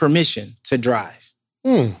with your permission to drive.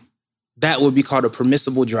 That would be called a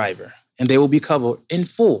permissible driver, and they will be covered in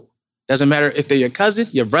full. Doesn't matter if they're your cousin,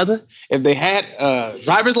 your brother, if they had a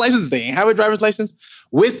driver's license, if they ain't have a driver's license,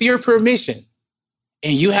 with your permission,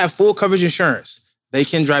 and you have full coverage insurance, they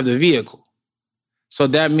can drive the vehicle. So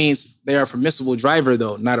that means they are a permissible driver,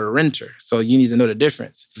 though, not a renter. So you need to know the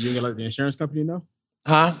difference. So you ain't gonna let the insurance company know?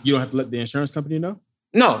 Huh? You don't have to let the insurance company know?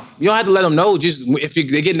 No, you don't have to let them know. Just if they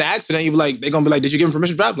get in an accident, you be like, they're gonna be like, "Did you give him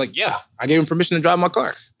permission to drive?" Like, yeah, I gave him permission to drive my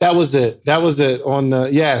car. That was it. On the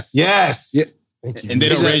yes. Yeah. Thank you. And they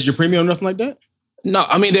don't raise your premium or nothing like that? No,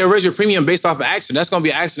 I mean, they raise your premium based off of accident. That's gonna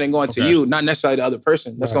be an accident going to you, not necessarily the other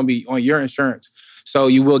person. That's gonna be on your insurance. So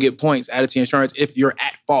you will get points added to your insurance if you're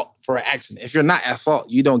at fault for an accident. If you're not at fault,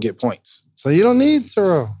 you don't get points. So you don't need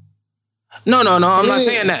Turo. No. I'm not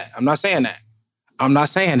saying that.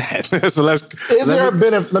 So Is there a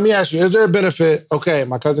benefit? Let me ask you, is there a benefit? Okay,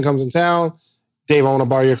 my cousin comes in town. Dave, I want to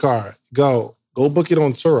borrow your car. Go book it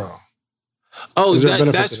on Turo. Oh,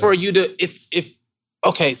 that's for you to,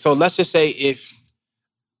 okay, so let's just say if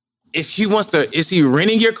he wants to, is he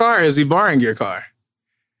renting your car or is he borrowing your car?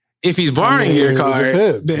 If he's borrowing your car,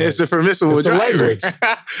 then it's a permissible driver. It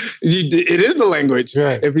is the language.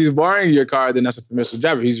 Right. If he's borrowing your car, then that's a permissible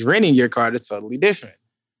driver. If he's renting your car, that's totally different.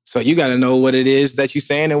 So you got to know what it is that you're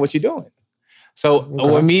saying and what you're doing. So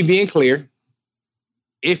with me being clear,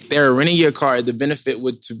 if they're renting your car, the benefit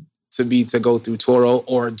would be to go through Turo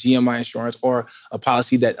or GMI Insurance or a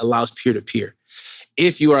policy that allows peer-to-peer.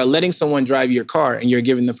 If you are letting someone drive your car and you're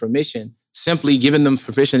giving them permission, simply giving them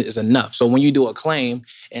permission is enough. So when you do a claim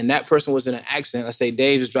and that person was in an accident, let's say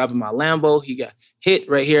Dave is driving my Lambo, he got hit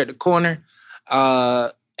right here at the corner,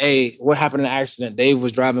 and hey, what happened in the accident? Dave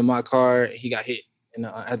was driving my car. He got hit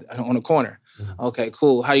on the corner. Mm-hmm. Okay,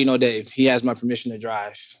 cool. How do you know Dave? He has my permission to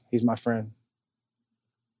drive. He's my friend.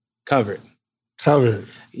 Covered.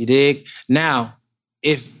 You dig? Now,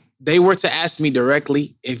 if they were to ask me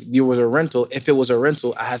directly if it was a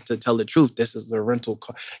rental, I have to tell the truth. This is a rental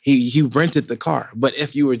car. He rented the car. But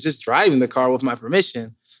if you were just driving the car with my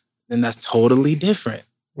permission, then that's totally different.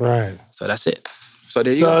 Right. So that's it. So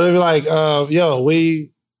there you go. So they'd be like,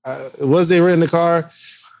 was they renting the car?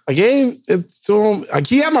 I gave it to him.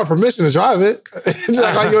 He had my permission to drive it. Just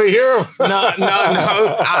like you ain't hear him. No.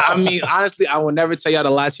 I mean, honestly, I will never tell y'all to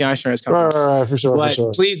lie to your insurance company. Right, for sure. But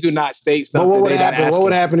please do not state stuff. But what would happen? What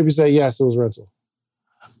would happen if you say yes, it was rental?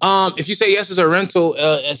 If you say yes, it's a rental.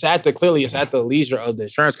 It's at the leisure of the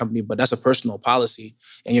insurance company, but that's a personal policy,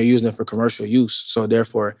 and you're using it for commercial use. So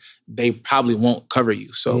therefore, they probably won't cover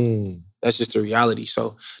you. So. That's just the reality.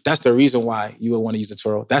 So that's the reason why you would want to use a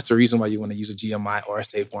Turo. That's the reason why you want to use a GMI or a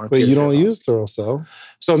State Farm. But you don't use Turo, so?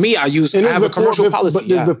 So me, I have a commercial policy.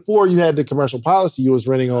 But before you had the commercial policy, you was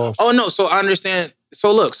renting off. Oh, no. So I understand.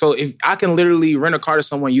 So look, if I can literally rent a car to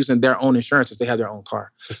someone using their own insurance if they have their own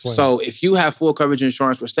car. Explain. So if you have full coverage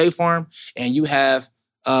insurance with State Farm and you have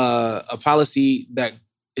a policy that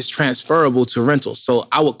is transferable to rentals. So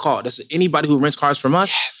I would call. That's anybody who rents cars from us.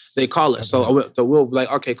 Yes. They call us. So we'll be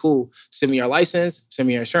like, okay, cool. Send me your license. Send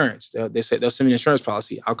me your insurance. They'll send me an insurance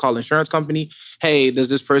policy. I'll call the insurance company. Hey, does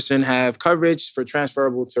this person have coverage for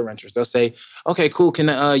transferable to renters? They'll say, okay, cool. Can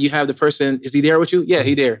you have the person? Is he there with you? Yeah,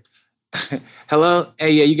 he there. Hello?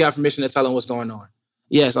 Hey, yeah, you got permission to tell him what's going on.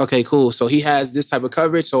 Yes, okay, cool. So he has this type of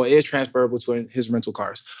coverage, so it is transferable to his rental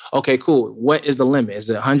cars. Okay, cool. What is the limit? Is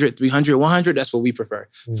it 100, 300, 100? That's what we prefer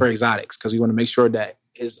for exotics because we want to make sure that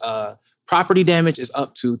his property damage is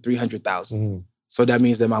up to 300,000. So that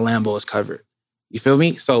means that my Lambo is covered. You feel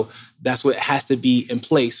me? So that's what has to be in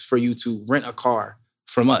place for you to rent a car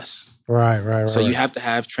from us. Right. So you have to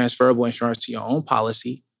have transferable insurance to your own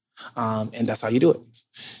policy, and that's how you do it.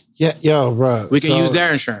 Yeah, yo, bro. We can use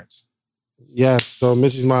their insurance. Yes, so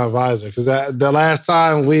Mitchie's my advisor. Because the last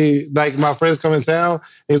time my friends come in town,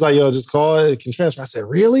 he's like, yo, just call it can transfer. I said,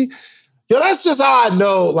 really? Yo, that's just how I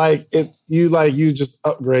know, it's you just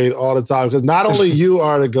upgrade all the time. Because not only you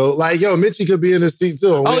are the GOAT, Mitchie could be in this seat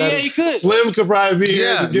too. He could. Slim could probably be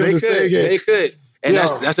here. Just give him the same game. They could. And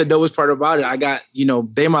that's the dopest part about it. I got,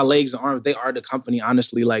 they my legs and arms. They are the company,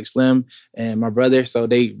 honestly, like Slim and my brother. So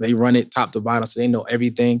they run it top to bottom. So they know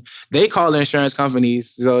everything. They call the insurance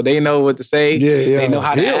companies. So they know what to say. Yeah. They know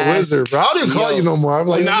how to ask. A wizard, bro. I don't even call you no more. I'm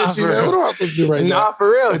like, man, what am I supposed to do right now? Nah,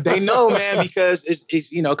 for real. They know, man, because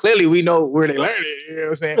it's clearly we know where they learned it. You know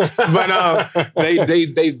what I'm saying?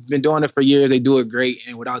 But they've been doing it for years. They do it great.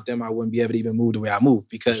 And without them, I wouldn't be able to even move the way I move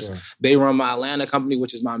because they run my Atlanta company,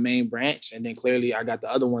 which is my main branch. And then clearly I got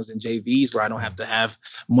the other ones in JVs where I don't have to have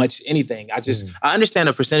much anything. I understand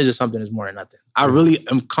a percentage of something is more than nothing. I really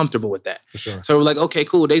am comfortable with that. So we're like, okay,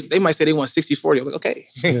 cool. They might say they want 60-40. I'm like, okay,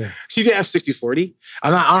 you can have 60-40. I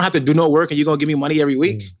don't have to do no work and you're going to give me money every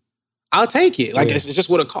week. I'll take it. It's just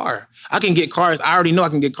with a car. I can get cars. I already know I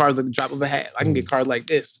can get cars like the drop of a hat. I can get cars like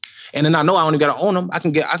this. And then I know I only got to own them. I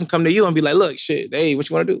can come to you and be like, look, shit, hey, what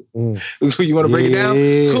you want to do? You want to break it down?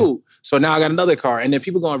 Cool. So now I got another car. And then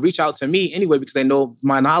people going to reach out to me anyway because they know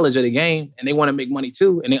my knowledge of the game and they want to make money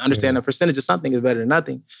too. And they understand a percentage of something is better than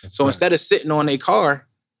nothing. So instead of sitting on a car,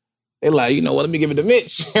 they like, let me give it to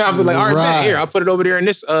Mitch. I'll be like, all right, man, here, I'll put it over there in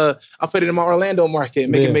this, I'll put it in my Orlando market,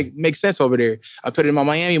 make it make sense over there. I put it in my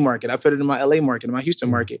Miami market. I put it in my LA market, in my Houston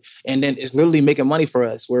market. And then it's literally making money for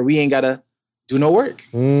us where we ain't got to do no work.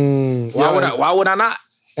 Why would I not?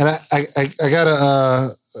 And I got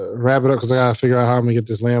to wrap it up because I got to figure out how I'm going to get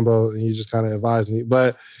this Lambo and you just kind of advised me.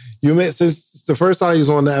 But since the first time you was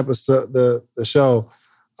on the episode, the show,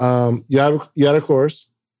 you had a course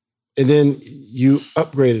and then you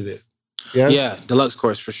upgraded it. Yes? Yeah, deluxe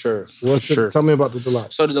course for sure. Tell me about the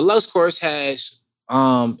deluxe. So the deluxe course has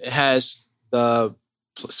the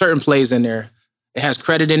certain plays in there. It has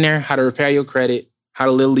credit in there, how to repair your credit, how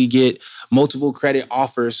to literally get multiple credit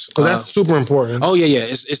offers. So that's super important. Oh yeah.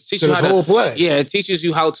 It's teaching you how whole play. Yeah, it teaches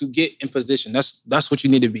you how to get in position. That's what you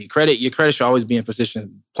need to be. Your credit should always be in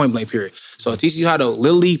position, point blank period. So it teaches you how to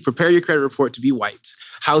literally prepare your credit report to be wiped,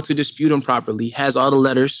 how to dispute them properly, has all the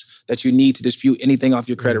letters that you need to dispute anything off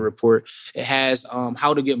your credit report. It has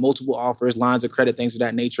how to get multiple offers, lines of credit, things of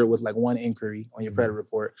that nature with like one inquiry on your credit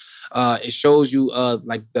report. It shows you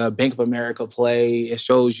like the Bank of America play. It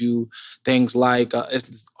shows you things like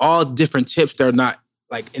it's all different tips that are not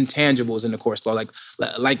like intangibles in the course law.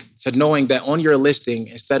 Like to knowing that on your listing,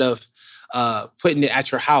 instead of putting it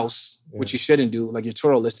at your house, which you shouldn't do, like your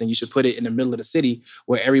Turo listing, you should put it in the middle of the city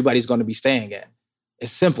where everybody's going to be staying at.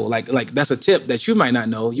 It's simple. Like that's a tip that you might not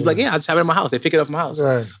know. You're like, yeah, I'll just have it in my house. They pick it up from my house.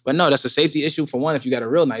 Right. But no, that's a safety issue for one, if you got a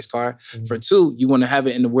real nice car. For two, you want to have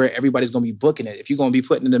it in where everybody's going to be booking it. If you're going to be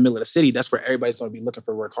putting it in the middle of the city, that's where everybody's going to be looking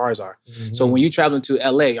for where cars are. So when you're traveling to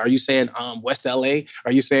LA, are you saying West LA?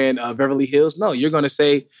 Are you saying Beverly Hills? No, you're going to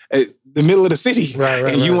say the middle of the city.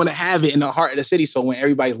 Right, you want to have it in the heart of the city. So when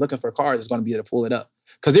everybody's looking for cars, it's going to be able to pull it up.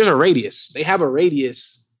 Because there's a radius. They have a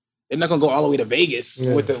radius. They're not going to go all the way to Vegas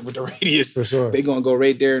with the radius. For sure. They're going to go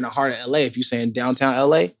right there in the heart of LA. If you're saying downtown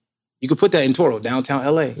LA, you could put that in Turo, downtown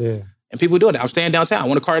LA. Yeah. And people do it. I'm staying downtown. I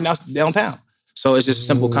want a car downtown. So it's just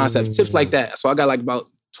simple concepts, tips like that. So I got like about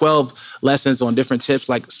 12 lessons on different tips,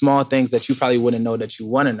 like small things that you probably wouldn't know that you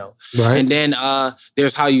want to know. Right. And then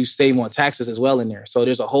there's how you save on taxes as well in there. So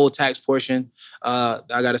there's a whole tax portion. I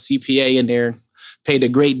got a CPA in there. Paid a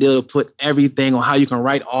great deal to put everything on how you can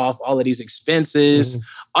write off all of these expenses,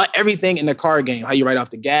 everything in the car game. How you write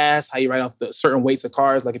off the gas, how you write off the certain weights of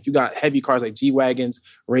cars. Like if you got heavy cars like G-Wagons,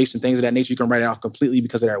 Wraiths, and things of that nature, you can write it off completely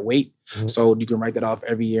because of their weight. So you can write that off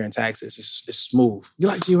every year in taxes. It's smooth. You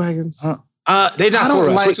like G-Wagons? They're not for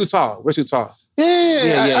us. We're too tall. We're too tall.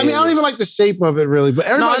 Yeah. I mean, I don't even like the shape of it really, but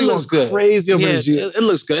everybody looks crazy over the G. It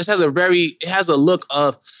looks good. It has a look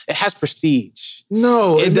of, it has prestige.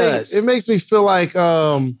 No, it does. It makes me feel like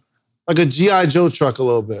a G.I. Joe truck a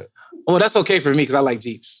little bit. Well, that's okay for me because I like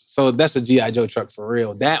Jeeps. So that's a G.I. Joe truck for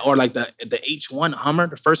real. That or like the H1 Hummer,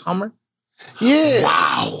 the first Hummer. Yeah.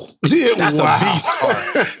 Wow. That's a beast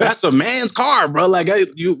car. That's a man's car, bro. Like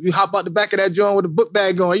you hop out the back of that joint with a book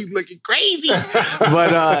bag on, you looking crazy.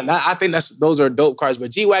 But I think those are dope cars.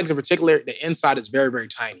 But G-Wagons in particular, the inside is very, very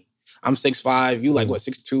tiny. I'm 6'5". You like what,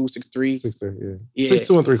 6'2", 6'3"? 6'3", yeah.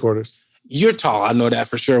 6'2" and 3/4. You're tall. I know that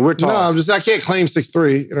for sure. We're tall. No, I can't claim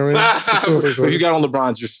 6'3". You know what I mean? 6'2" and 3/4. If you got on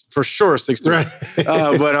LeBron's, you're for sure 6'3".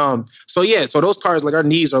 Right. So those cars, like our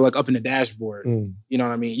knees are like up in the dashboard. You know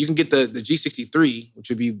what I mean? You can get the G63, which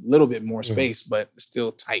would be a little bit more space, but it's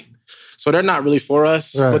still tight. So they're not really for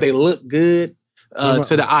us, but they look good.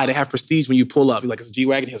 To the eye, they have prestige when you pull up. You're like, it's a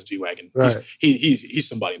G-Wagon, he has a G-Wagon. Right. He's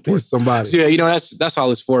somebody important. He's somebody. So, yeah, that's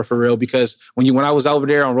all it's for real. Because when I was over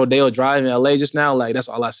there on Rodeo Drive in LA just now, like that's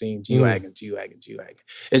all I seen. G-Wagon.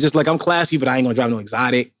 It's just like I'm classy, but I ain't gonna drive no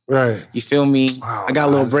exotic. Right. You feel me? Wow, I got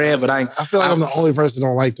a little bread, but I feel like I'm the only person who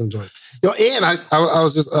don't like them joints. Yo, and I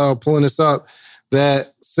was just pulling this up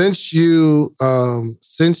that since you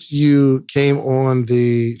came on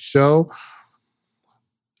the show,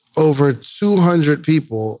 over 200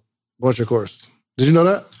 people bought your course. Did you know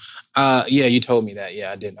that? Yeah, you told me that.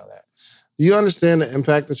 Yeah, I did know that. Do you understand the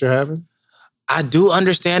impact that you're having? I do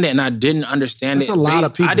understand it, and I didn't understand That's a lot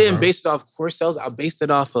of people. I didn't base it off course sales. I based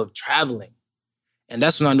it off of traveling. And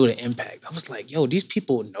that's when I knew the impact. I was like, yo, these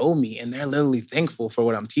people know me, and they're literally thankful for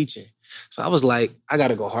what I'm teaching. So I was like, I got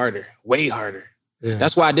to go harder, way harder. Yeah.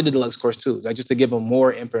 That's why I did the deluxe course too, like just to give them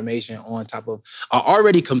more information on top of an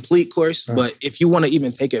already complete course. Right. But if you want to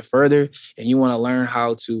even take it further and you want to learn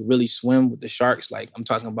how to really swim with the sharks, like I'm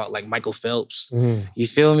talking about like Michael Phelps, you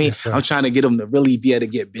feel me? Yes, I'm trying to get them to really be able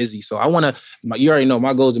to get busy. So I want to, you already know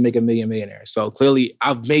my goal is to make $1 million millionaire. So clearly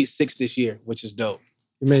I've made 6 this year, which is dope.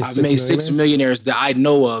 I've made 6 millionaires that I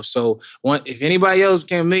know of. So if anybody else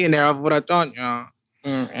became a millionaire off of what I thought, y'all.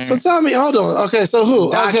 So tell me, hold on. Okay, so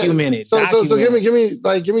who? Documented. So give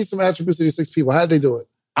me some attributes of these 6 people. How did they do it?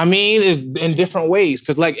 I mean, it's in different ways.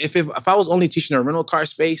 Because like if I was only teaching a rental car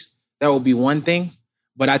space, that would be one thing.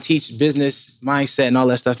 But I teach business, mindset, and all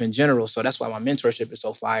that stuff in general. So that's why my mentorship is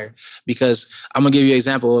so fire. Because I'm gonna give you an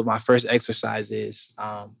example of what my first exercise is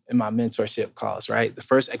in my mentorship calls. Right, the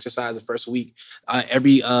first exercise, the first week,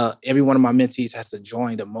 every one of my mentees has to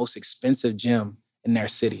join the most expensive gym in their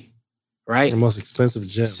city. Right? The most expensive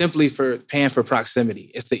gym. Simply for paying for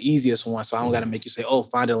proximity. It's the easiest one. So I don't got to make you say, oh,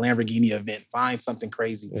 find a Lamborghini event. Find something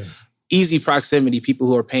crazy. Yeah. Easy proximity. People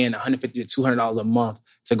who are paying $150 to $200 a month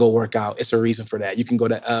to go work out. It's a reason for that. You can go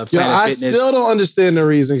to Planet Fitness. I still don't understand the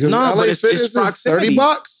reason. Because LA Fitness is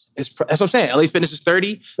 $30. That's what I'm saying. LA Fitness is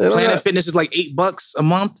 $30. Planet Fitness is like $8 a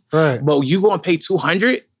month. Right. But you going to pay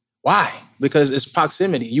 $200? Why? Because it's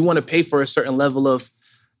proximity. You want to pay for a certain level of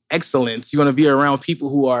excellence. You want to be around people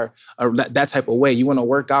who are that type of way. You want to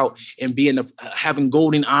work out and be having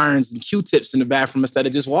golden irons and Q-tips in the bathroom instead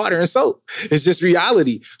of just water and soap. It's just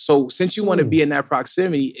reality. So since you want to be in that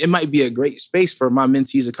proximity, it might be a great space for my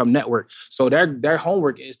mentees to come network. So their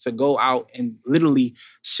homework is to go out and literally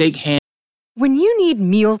shake hands When you need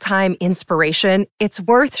mealtime inspiration, it's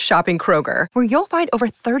worth shopping Kroger, where you'll find over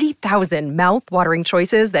 30,000 mouth-watering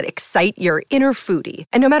choices that excite your inner foodie.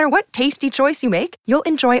 And no matter what tasty choice you make, you'll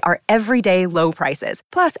enjoy our everyday low prices,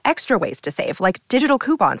 plus extra ways to save, like digital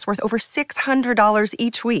coupons worth over $600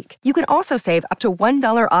 each week. You can also save up to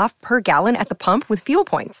 $1 off per gallon at the pump with fuel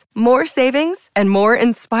points. More savings and more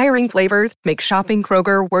inspiring flavors make shopping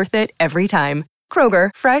Kroger worth it every time. Kroger,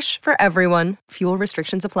 fresh for everyone. Fuel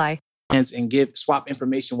restrictions apply. And swap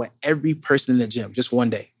information with every person in the gym, just one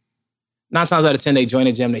day. 9 times out of 10, they join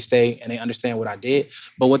the gym, they stay, and they understand what I did.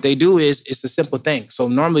 But what they do is, it's a simple thing. So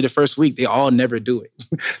normally the first week, they all never do it.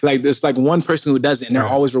 Like there's like one person who does it, and they're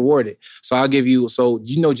always rewarded. So I'll give you, so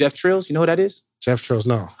you know Jeff Trills? You know who that is? Jeff Trills,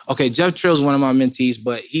 no. Okay, Jeff Trills is one of my mentees,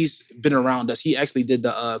 but he's been around us. He actually did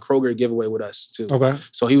the Kroger giveaway with us too. Okay.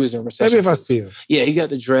 So he was in recession. Maybe if I see him. Yeah, he got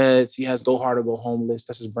the dreads. He has Go Hard or Go Homeless.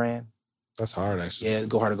 That's his brand. That's hard, actually. Yeah,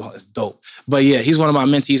 Go Hard or Go Home. It's dope. But yeah, he's one of my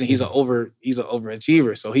mentees, and he's an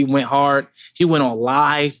overachiever. So he went hard. He went on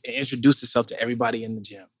live and introduced himself to everybody in the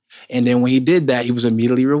gym. And then when he did that, he was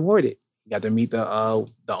immediately rewarded. He got to meet the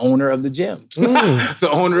owner of the gym, the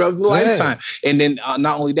owner of the Lifetime. And then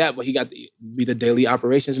not only that, but he got to be the daily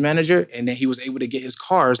operations manager. And then he was able to get his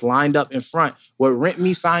cars lined up in front with Rent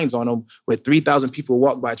Me signs on them, with 3,000 people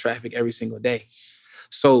walk by traffic every single day.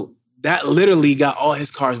 So that literally got all his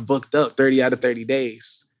cars booked up 30 out of 30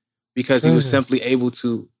 days because he was simply able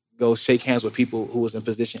to go shake hands with people who was in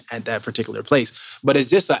position at that particular place. But it's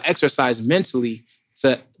just an exercise mentally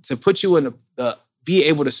to put you in the be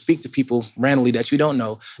able to speak to people randomly that you don't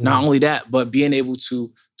know. Not only that, but being able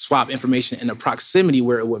to swap information in a proximity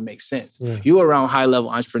where it would make sense. You around high-level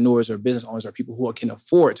entrepreneurs or business owners or people who can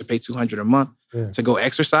afford to pay $200 a month to go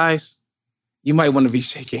exercise, you might want to be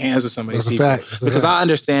shaking hands with some of these people. Because I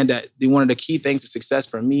understand that one of the key things to success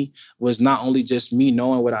for me was not only just me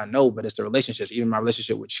knowing what I know, but it's the relationships. Even my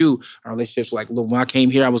relationship with you, our relationships, like when I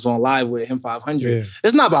came here, I was on live with him 500.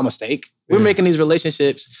 It's not by mistake. We're making these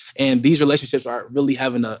relationships, and these relationships are really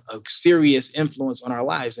having a serious influence on our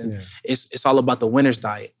lives. And it's all about the winner's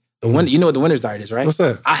diet. You know what the winner's diet is, right? What's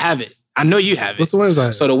that? I have it. I know you have it. What's the winner's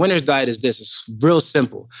diet? So the winner's diet is this. It's real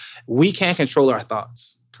simple. We can't control our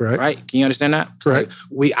thoughts. Correct. Right? Can you understand that? Correct.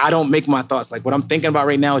 I don't make my thoughts. Like what I'm thinking about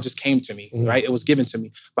right now, it just came to me, right? It was given to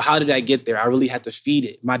me. But how did I get there? I really had to feed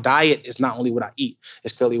it. My diet is not only what I eat.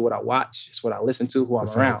 It's clearly what I watch. It's what I listen to, who I'm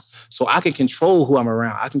around. So I can control who I'm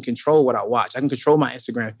around. I can control what I watch. I can control my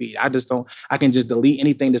Instagram feed. I can just delete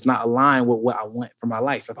anything that's not aligned with what I want for my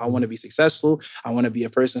life. If I want to be successful, I want to be a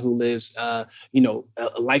person who lives, a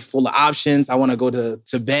life full of options. I want to go to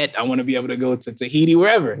Tibet. I want to be able to go to Tahiti,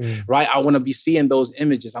 wherever, right? I want to be seeing those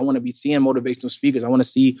images. I want to be seeing motivational speakers. I want to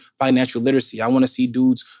see financial literacy. I want to see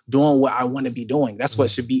dudes doing what I want to be doing. That's what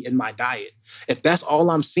should be in my diet. If that's all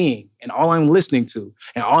I'm seeing and all I'm listening to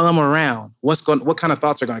and all I'm around, what kind of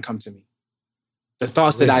thoughts are going to come to me? The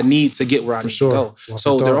thoughts that I need to get where I need to go.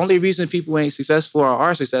 So the only reason people ain't successful or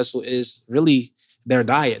are successful is really their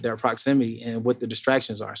diet, their proximity, and what the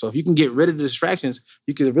distractions are. So if you can get rid of the distractions,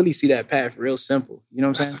 you can really see that path real simple. You know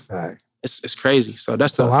what I'm saying? That's a fact. It's crazy. So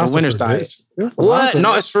that's the winner's diet. What?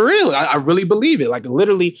 No, it's for real. I really believe it. Like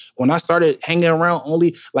literally, when I started hanging around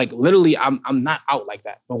only, like literally, I'm not out like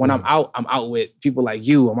that. But when I'm out with people like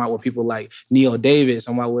you. I'm out with people like Neil Davis.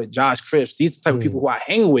 I'm out with Josh Cripps. These are the type of people who I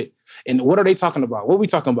hang with. And what are they talking about? What are we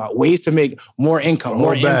talking about? Ways to make more income,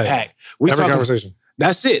 more impact. Every conversation.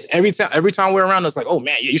 That's it. Every time we're around, it's like, oh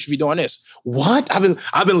man, yeah, you should be doing this. What? I've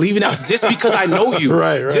been leaving out just because I know you.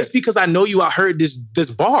 Right. Just because I know you, I heard this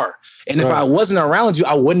bar. And if I wasn't around you,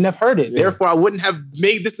 I wouldn't have heard it. Therefore, I wouldn't have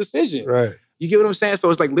made this decision. Right. You get what I'm saying? So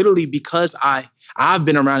it's like literally because I've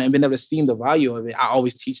been around and been able to see the value of it, I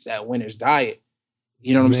always teach that winner's diet.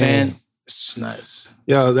 You know what I'm saying? It's nuts.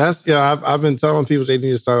 I've been telling people they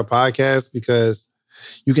need to start a podcast because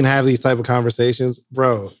you can have these type of conversations.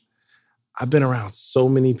 Bro, I've been around so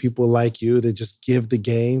many people like you that just give the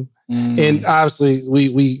game. And obviously we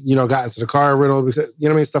got into the car rental because, you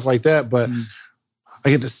know what I mean? Stuff like that. But I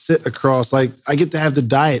get to sit across, like I get to have the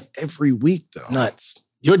diet every week though. Nuts.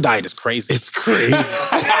 Your diet is crazy. It's crazy.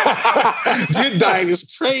 Your diet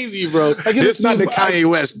is crazy, bro. It's not the Kanye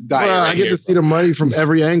West diet. Bro, I get to see the money from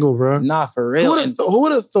every angle, bro. Nah, for real. Who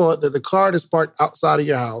would have thought that the car that's parked outside of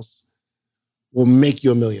your house will make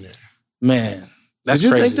you a millionaire? Man. That's Did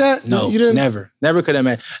you crazy. think that? No, you didn't? Never could have,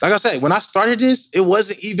 man. Like I said, when I started this, it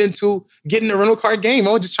wasn't even to get in the rental car game.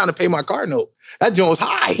 I was just trying to pay my car note. That joint was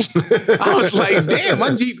high. I was like, damn,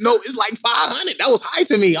 my Jeep note is like $500. That was high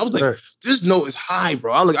to me. I was like, this note is high,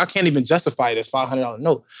 bro. I can't even justify this $500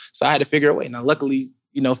 note. So I had to figure a way. Now, luckily,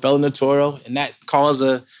 fell in the Toro, and that caused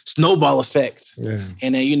a snowball effect. Yeah.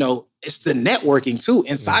 And then, it's the networking too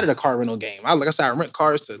inside of the car rental game. Like I said, I rent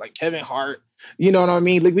cars to like Kevin Hart. You know what I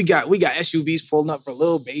mean? Like we got SUVs pulling up for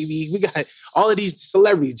Lil Baby. We got all of these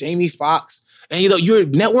celebrities, Jamie Foxx. And you're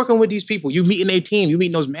networking with these people. You meeting their team. You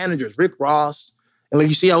meeting those managers, Rick Ross. And like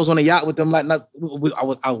you see, I was on a yacht with them.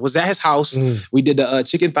 I was at his house. We did the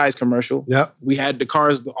chicken thighs commercial. Yep. We had the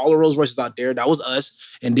cars, all the Rolls Royces out there. That was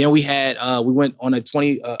us. And then we had we went on a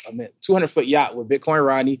 200-foot yacht with Bitcoin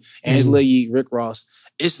Rodney, Angela Yee, Rick Ross.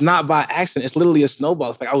 It's not by accident. It's literally a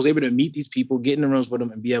snowball effect. I was able to meet these people, get in the rooms with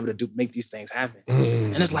them, and be able to make these things happen.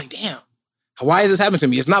 And it's like, damn. Why is this happening to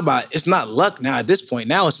me? It's not luck now at this point.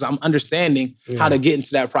 Now it's just I'm understanding how to get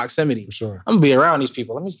into that proximity. For sure. I'm gonna be around these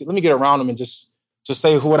people. Let me get around them and just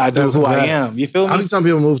say what I do, who I am. You feel me? I think some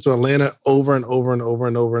people move to Atlanta over and over and over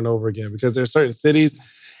and over and over again because there's certain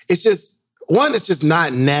cities. It's just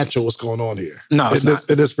not natural what's going on here. No, it's not.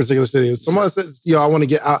 In this particular city. If someone says, I want to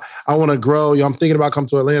get out, I want to grow, I'm thinking about coming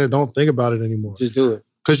to Atlanta, don't think about it anymore. Just do it.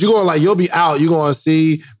 Because you'll be out, you're going to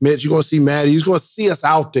see Mitch, you're going to see Maddie, you're going to see us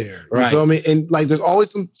out there. You feel me? And like there's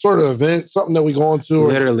always some sort of event, something that we going to.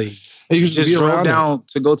 Literally. And you just be drove down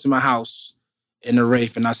to go to my house in the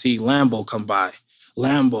Rafe and I see Lambo come by.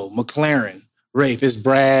 Lambo, McLaren, Rafe, it's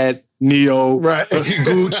Brad, Neo, right.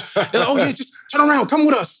 Gooch. Like, oh yeah, just turn around, come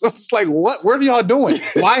with us. It's like, what? What are y'all doing?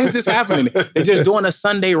 Why is this happening? They're just doing a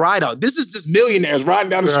Sunday ride out. This is just millionaires riding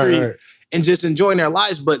down the street and just enjoying their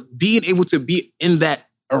lives. But being able to be in that,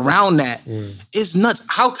 around that, is nuts.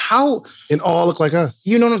 How and all look like us.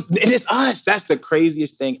 You know what I'm saying? And it's us. That's the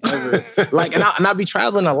craziest thing ever. Like, and I be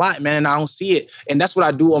traveling a lot, man, and I don't see it. And that's what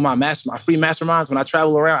I do on my free masterminds. When I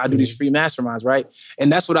travel around, I do these free masterminds, right? And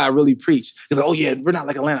that's what I really preach. It's like, oh yeah, we're not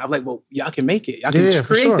like Atlanta. I'm like, well, y'all can make it. Y'all can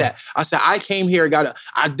create that. I said, I came here,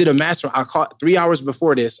 I did a mastermind. I caught 3 hours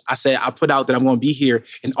before this. I said, I put out that I'm going to be here,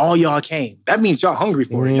 and all y'all came. That means y'all hungry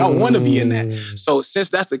for it. Y'all want to be in that. So since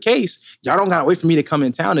that's the case, y'all don't got to wait for me to come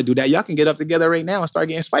in town to do that. Y'all can get up together right now and start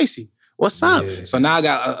getting spicy. What's up? Yeah. So now I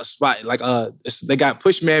got a spot, like they got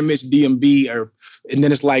Pushman Mitch DMB, and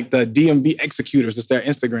then it's like the DMB Executors. It's their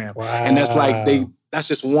Instagram. Wow. And that's like that's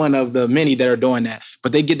just one of the many that are doing that.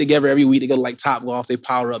 But they get together every week. They go to like Top Golf. They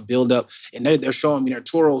power up, build up, and they're showing me their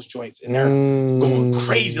Toros joints, and they're going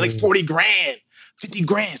crazy, like 40 grand, 50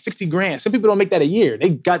 grand, 60 grand. Some people don't make that a year.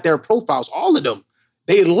 They got their profiles, all of them.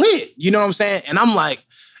 They lit. You know what I'm saying? And I'm like,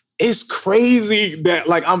 it's crazy that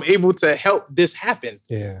like I'm able to help this happen.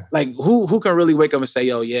 Yeah. Like who can really wake up and say,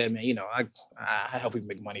 yo, yeah, man, I help people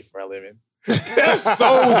make money for a living. That's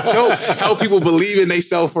so dope. Help people believe in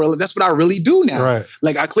themselves for a living. That's what I really do now. Right.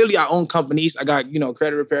 Like I own companies. I got,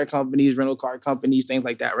 credit repair companies, rental car companies, things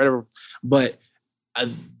like that, whatever. But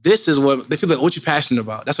this is what they feel like, what you passionate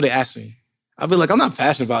about? That's what they ask me. I'll be like, I'm not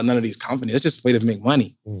passionate about none of these companies. It's just a way to make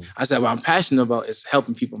money. I said, what I'm passionate about is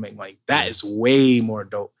helping people make money. That is way more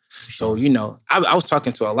dope. So, I was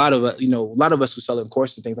talking to a lot of us who sell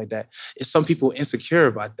courses and things like that. It's some people insecure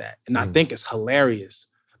about that. And I think it's hilarious.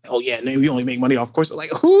 Oh, yeah, no, we only make money off courses. Like,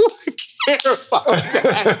 who cares about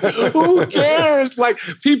that? Who cares? Like,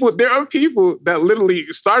 there are people that literally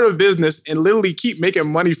start a business and literally keep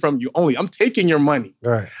making money from you only. I'm taking your money.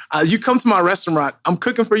 Right. You come to my restaurant, I'm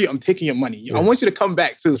cooking for you, I'm taking your money. I want you to come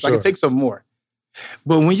back too, so I can take some more.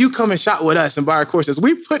 But when you come and shop with us and buy our courses,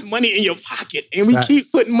 we put money in your pocket and we keep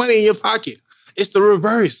putting money in your pocket. It's the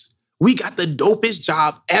reverse. We got the dopest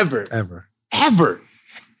job ever. Ever.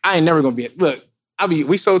 I ain't never gonna be it. Look,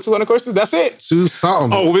 we sold 200 courses, that's it. 2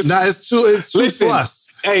 something. Oh, it's 2 listen, plus.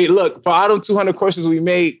 Hey, look, for all them 200 courses we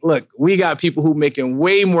made, look, we got people who making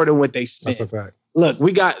way more than what they spent. That's a fact. Look,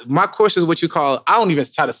 we got, my course is what you call, I don't even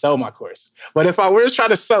try to sell my course. But if I were to try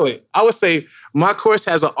to sell it, I would say my course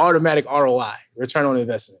has an automatic ROI, return on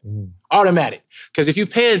investment. Automatic. Because if you're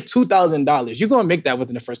paying $2,000, you're going to make that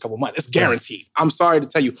within the first couple of months. It's guaranteed. I'm sorry to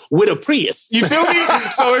tell you, with a Prius. You feel me?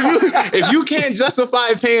 So if you can't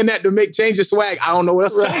justify paying that to change your swag, I don't know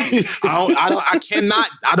what else to say.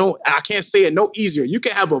 I can't say it no easier. You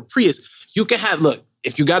can have a Prius. You can have, look,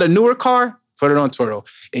 if you got a newer car, put it on Turo.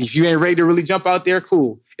 And if you ain't ready to really jump out there,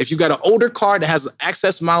 cool. If you got an older car that has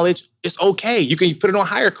excess mileage, it's okay. You can put it on a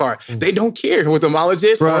higher car. They don't care what the mileage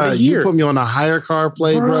is. Bruh, you put me on a higher car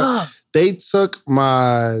plate, bro. They took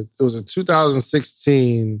it was a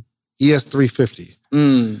 2016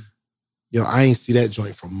 ES350. Yo, I ain't see that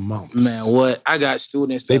joint for months. Man, what? I got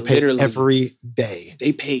students that pay literally every day.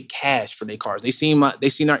 They paid cash for their cars. They seen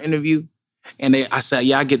our interview. And I said,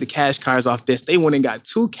 yeah, I get the cash cars off this. They went and got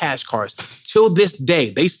 2 cash cars. Till this day,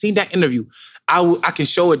 they seen that interview. I can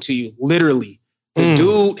show it to you, literally. The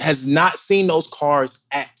dude has not seen those cars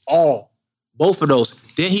at all. Both of those.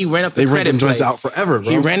 Then he ran up the credit play. They ran them out forever,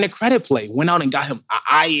 bro. He ran the credit play. Went out and got him an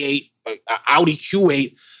i8, an Audi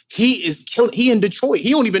Q8. He is killing. He in Detroit. He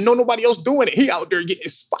don't even know nobody else doing it. He out there getting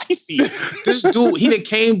spicy. This dude, he done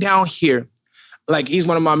came down here. Like, he's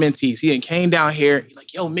one of my mentees. He done came down here. He's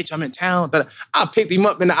like, yo, Mitch, I'm in town. I picked him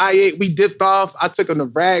up in the I-8. We dipped off. I took him to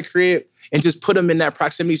Brad crib and just put him in that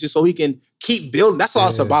proximity just so he can keep building. That's all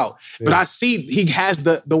it's about. Yeah. But I see he has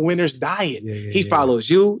the winner's diet. He follows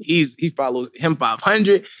you. He follows him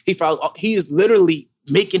 500. He is literally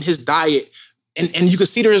making his diet, and you can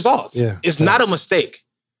see the results. Yeah. It's not a mistake.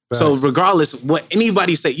 So regardless of what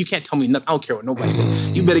anybody say, you can't tell me nothing. I don't care what nobody say.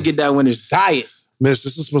 You better get that winner's diet. Mitch,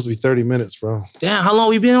 this is supposed to be 30 minutes, bro. Damn, how long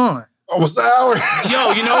we been on? Almost an hour.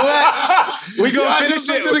 Yo, you know what? We gonna finish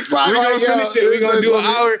it. We gonna do an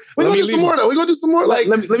hour. We gonna do some more though. We gonna do some more. Like,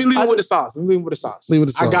 let me leave it with the sauce. Leave it with the sauce.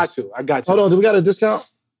 I got to. Hold on. Do we got a discount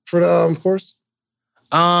for the course?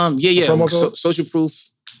 Yeah. Social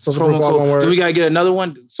proof. Social proof. All one word. Do we gotta get another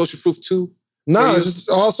one? Social proof 2? No, it's just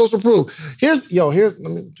all social proof. Here's.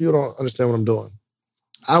 People don't understand what I'm doing.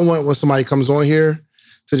 I want when somebody comes on here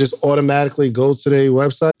to just automatically go to their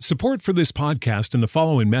website. Support for this podcast and the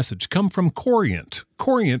following message come from Corient.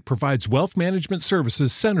 Corient provides wealth management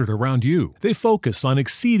services centered around you. They focus on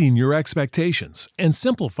exceeding your expectations and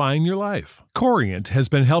simplifying your life. Corient has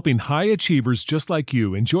been helping high achievers just like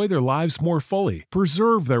you enjoy their lives more fully,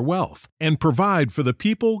 preserve their wealth, and provide for the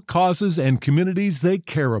people, causes, and communities they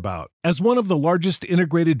care about. As one of the largest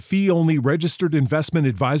integrated fee-only registered investment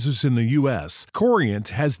advisors in the U.S., Corient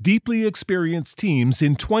has deeply experienced teams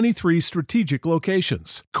in 23 strategic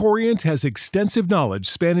locations. Corient has extensive knowledge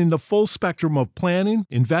spanning the full spectrum of planning,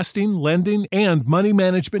 investing, lending, and money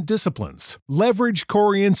management disciplines. Leverage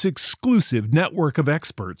Corient's exclusive network of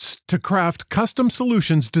experts to craft custom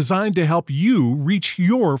solutions designed to help you reach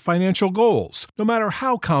your financial goals, no matter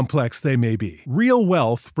how complex they may be. Real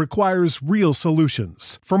wealth requires real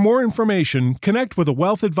solutions. For more information, connect with a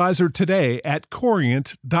wealth advisor today at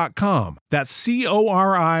Corient.com. That's Corient.com.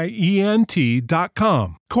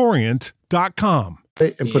 Corient.com.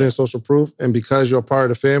 And put in social proof, and because you're a part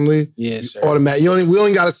of the family, automatic. We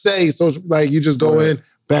only got to say social. Like, you just go in,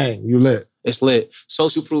 bang, you lit. It's lit.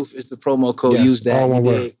 Social proof is the promo code. Use that. All one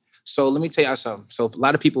word. So let me tell y'all something. So a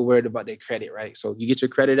lot of people worried about their credit, right? So you get your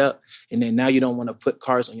credit up, and then now you don't want to put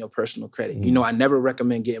cars on your personal credit. You know, I never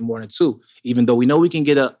recommend getting more than 2, even though we know we can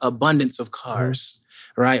get an abundance of cars,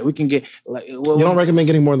 right? We can get you don't recommend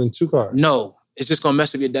getting more than 2 cars? No, it's just gonna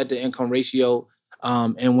mess up your debt to income ratio.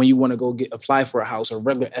 And when you want to go apply for a house or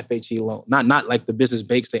regular FHE loan, not like the business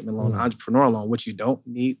bank statement loan, entrepreneur loan, which you don't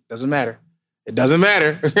need, doesn't matter. It doesn't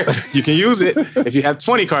matter. You can use it if you have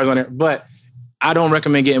 20 cars on it, but I don't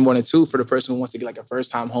recommend getting more than 2 for the person who wants to get like a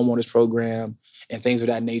first-time homeowners program and things of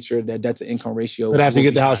that nature. That debt to income ratio. But after you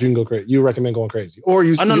get the house, you can go crazy. You recommend going crazy, or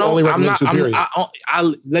you only recommend 2. Period.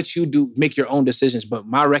 I'll let you make your own decisions, but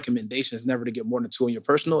my recommendation is never to get more than 2 in your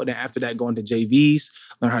personal. And then after that, go into JVs,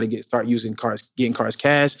 learn how to start using cars, getting cars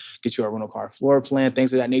cash, get you a rental car floor plan,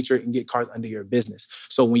 things of that nature, and get cars under your business.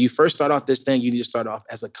 So when you first start off this thing, you need to start off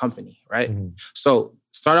as a company, right? Mm-hmm. So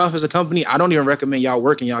start off as a company. I don't even recommend y'all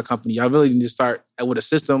work in y'all company. Y'all really need to start with a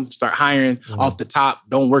system, start hiring off the top.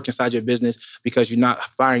 Don't work inside your business because you're not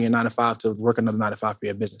firing your 9-to-5 to work another 9-to-5 for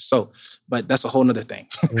your business. So, but that's a whole nother thing.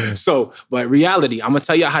 But reality, I'm going to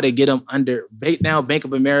tell y'all how to get them under. Now, Bank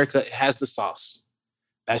of America has the sauce.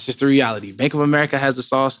 That's just the reality. Bank of America has the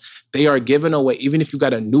sauce. They are giving away, even if you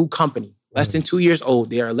got a new company, less than 2 years old,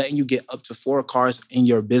 they are letting you get up to 4 cars in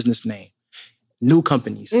your business name. New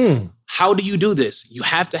companies. How do you do this? You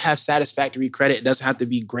have to have satisfactory credit. It doesn't have to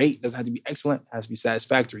be great. It doesn't have to be excellent. It has to be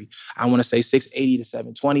satisfactory. I want to say 680 to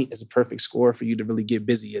 720 is a perfect score for you to really get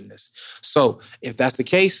busy in this. So if that's the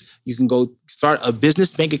case, you can go start a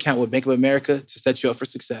business bank account with Bank of America to set you up for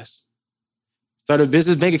success. Start a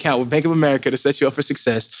business bank account with Bank of America to set you up for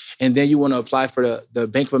success. And then you want to apply for the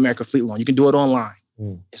Bank of America fleet loan. You can do it online.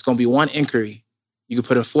 It's going to be one inquiry. You can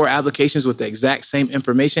put in 4 applications with the exact same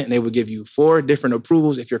information, and they will give you 4 different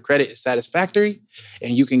approvals if your credit is satisfactory.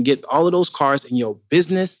 And you can get all of those cars in your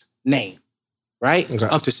business name, right? Okay.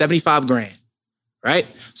 Up to $75,000, right?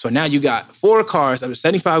 So now you got 4 cars up to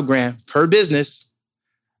 $75,000 per business.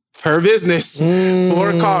 4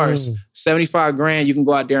 cars, $75,000. You can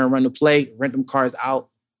go out there and run the play, rent them cars out.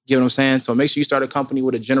 You know what I'm saying? So make sure you start a company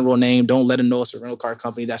with a general name. Don't let them know it's a rental car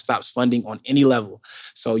company. That stops funding on any level.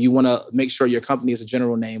 So you want to make sure your company is a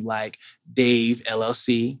general name like Dave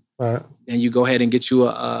LLC. All right. Then you go ahead and get you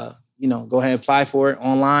go ahead and apply for it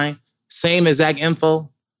online. Same exact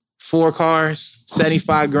info. 4 cars,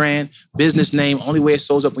 75 grand, business name. Only way it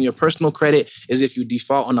shows up on your personal credit is if you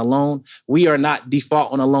default on a loan. We are not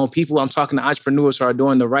default on a loan people. I'm talking to entrepreneurs who are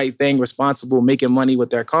doing the right thing, responsible, making money with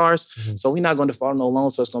their cars. Mm-hmm. So we're not going to default on no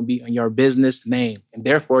loan. So it's going to be on your business name. And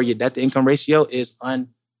therefore, your debt to income ratio is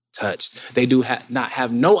untouched. They do not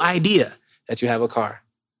have no idea that you have a car.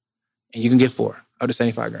 And you can get 4 up to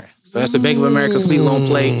 75 grand. So that's the Bank of America fleet loan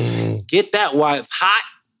play. Get that while it's hot.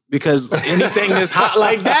 Because anything that's hot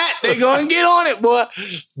like that, they're going to get on it, boy.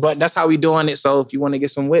 But that's how we doing it. So if you want to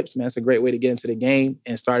get some whips, man, it's a great way to get into the game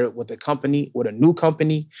and start it with a company, with a new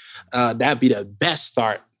company. That'd be the best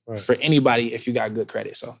start for anybody if you got good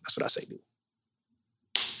credit. So that's what I say, dude.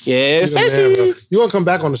 Yes, you want to come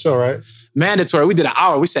back on the show, right? Mandatory. We did an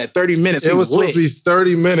hour. We said 30 minutes. It was supposed to be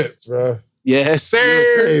 30 minutes, bro. Yes,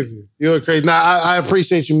 sir. You're crazy. Now, I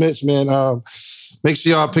appreciate you, Mitch, man. Make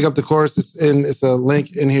sure y'all pick up the course. It's a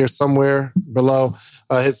link in here somewhere below.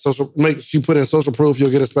 Hit social. Make sure you put in social proof.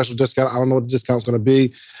 You'll get a special discount. I don't know what the discount's going to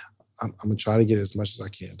be. I'm going to try to get as much as I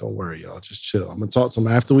can. Don't worry, y'all. Just chill. I'm going to talk to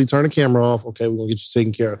them after we turn the camera off. Okay, we're going to get you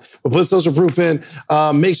taken care of. But put social proof in.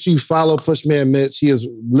 Make sure you follow Pushman Mitch. He is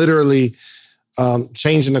literally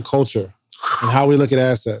changing the culture and how we look at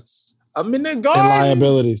assets. I'm in the garden. And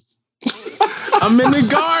liabilities. I'm in the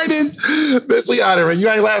garden. Bitch, we out of here. You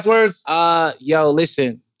got any last words? Yo,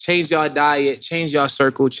 listen. Change y'all diet. Change y'all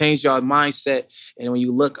circle. Change y'all mindset. And when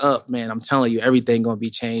you look up, man, I'm telling you, everything going to be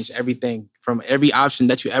changed. Everything from every option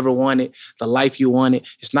that you ever wanted, the life you wanted.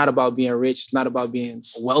 It's not about being rich. It's not about being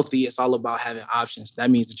wealthy. It's all about having options. That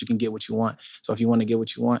means that you can get what you want. So if you want to get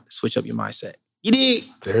what you want, switch up your mindset. You did.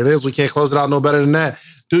 There it is. We can't close it out no better than that.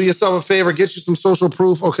 Do yourself a favor. Get you some social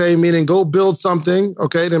proof, okay? Meaning go build something,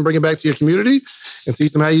 okay? Then bring it back to your community and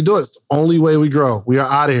teach them how you do it. It's the only way we grow. We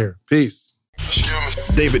are out of here. Peace.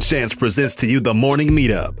 David Shands presents to you the Morning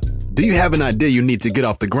Meetup. Do you have an idea you need to get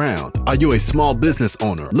off the ground? Are you a small business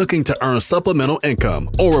owner looking to earn supplemental income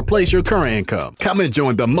or replace your current income? Come and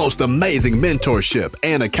join the most amazing mentorship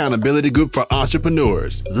and accountability group for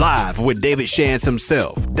entrepreneurs. Live with David Shands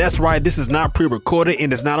himself. That's right, this is not pre-recorded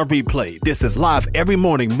and it's not a replay. This is live every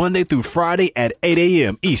morning, Monday through Friday at 8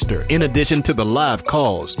 a.m. Eastern. In addition to the live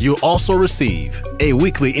calls, you'll also receive a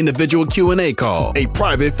weekly individual Q&A call, a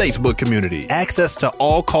private Facebook community, access to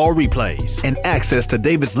all call replays, and access to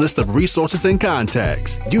David's list of resources and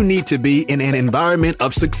contacts. You need to be in an environment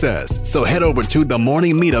of success. So head over to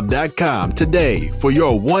themorningmeetup.com today for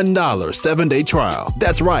your $1 7-day trial.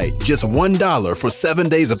 That's right, just $1 for 7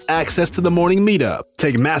 days of access to the Morning Meetup.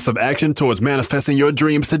 Take massive action towards manifesting your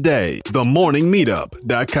dreams today.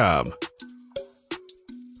 Themorningmeetup.com.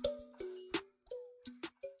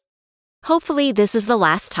 Hopefully this is the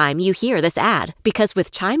last time you hear this ad, because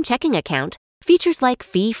with Chime Checking Account, features like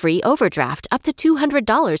fee-free overdraft up to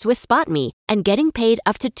 $200 with SpotMe and getting paid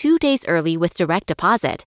up to 2 days early with direct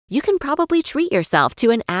deposit, you can probably treat yourself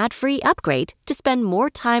to an ad-free upgrade to spend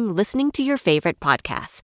more time listening to your favorite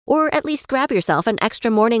podcasts. Or at least grab yourself an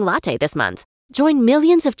extra morning latte this month. Join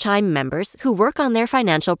millions of Chime members who work on their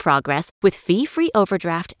financial progress with fee-free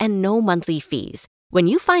overdraft and no monthly fees. When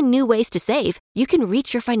you find new ways to save, you can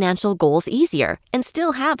reach your financial goals easier and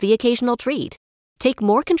still have the occasional treat. Take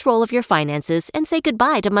more control of your finances and say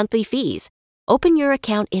goodbye to monthly fees. Open your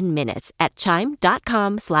account in minutes at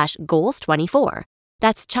chime.com/goals24.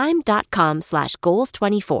 That's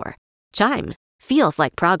chime.com/goals24. Chime feels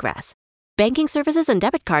like progress. Banking services and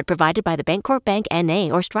debit card provided by the Bancorp Bank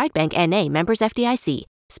N.A. or Stride Bank N.A. members FDIC.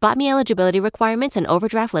 SpotMe eligibility requirements and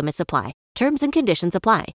overdraft limits apply. Terms and conditions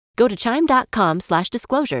apply. Go to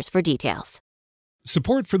chime.com/disclosures for details.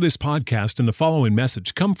 Support for this podcast and the following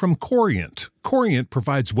message come from Corient. Corient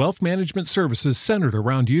provides wealth management services centered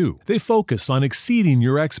around you. They focus on exceeding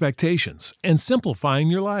your expectations and simplifying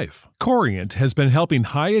your life. Corient has been helping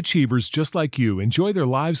high achievers just like you enjoy their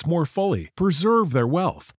lives more fully, preserve their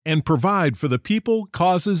wealth, and provide for the people,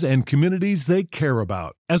 causes, and communities they care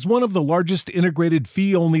about. As one of the largest integrated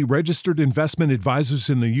fee-only registered investment advisors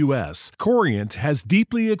in the U.S., Corient has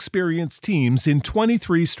deeply experienced teams in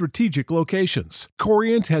 23 strategic locations.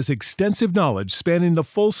 Corient has extensive knowledge spanning the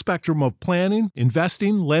full spectrum of planning,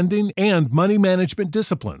 investing, lending, and money management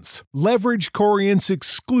disciplines. Leverage Corient's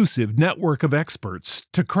exclusive network of experts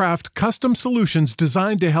to craft custom solutions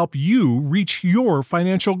designed to help you reach your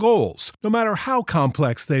financial goals, no matter how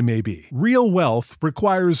complex they may be. Real wealth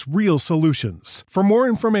requires real solutions. For more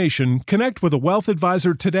information, connect with a wealth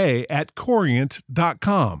advisor today at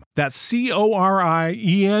Corient.com. That's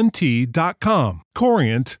Corient.com.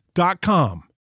 Corient.com.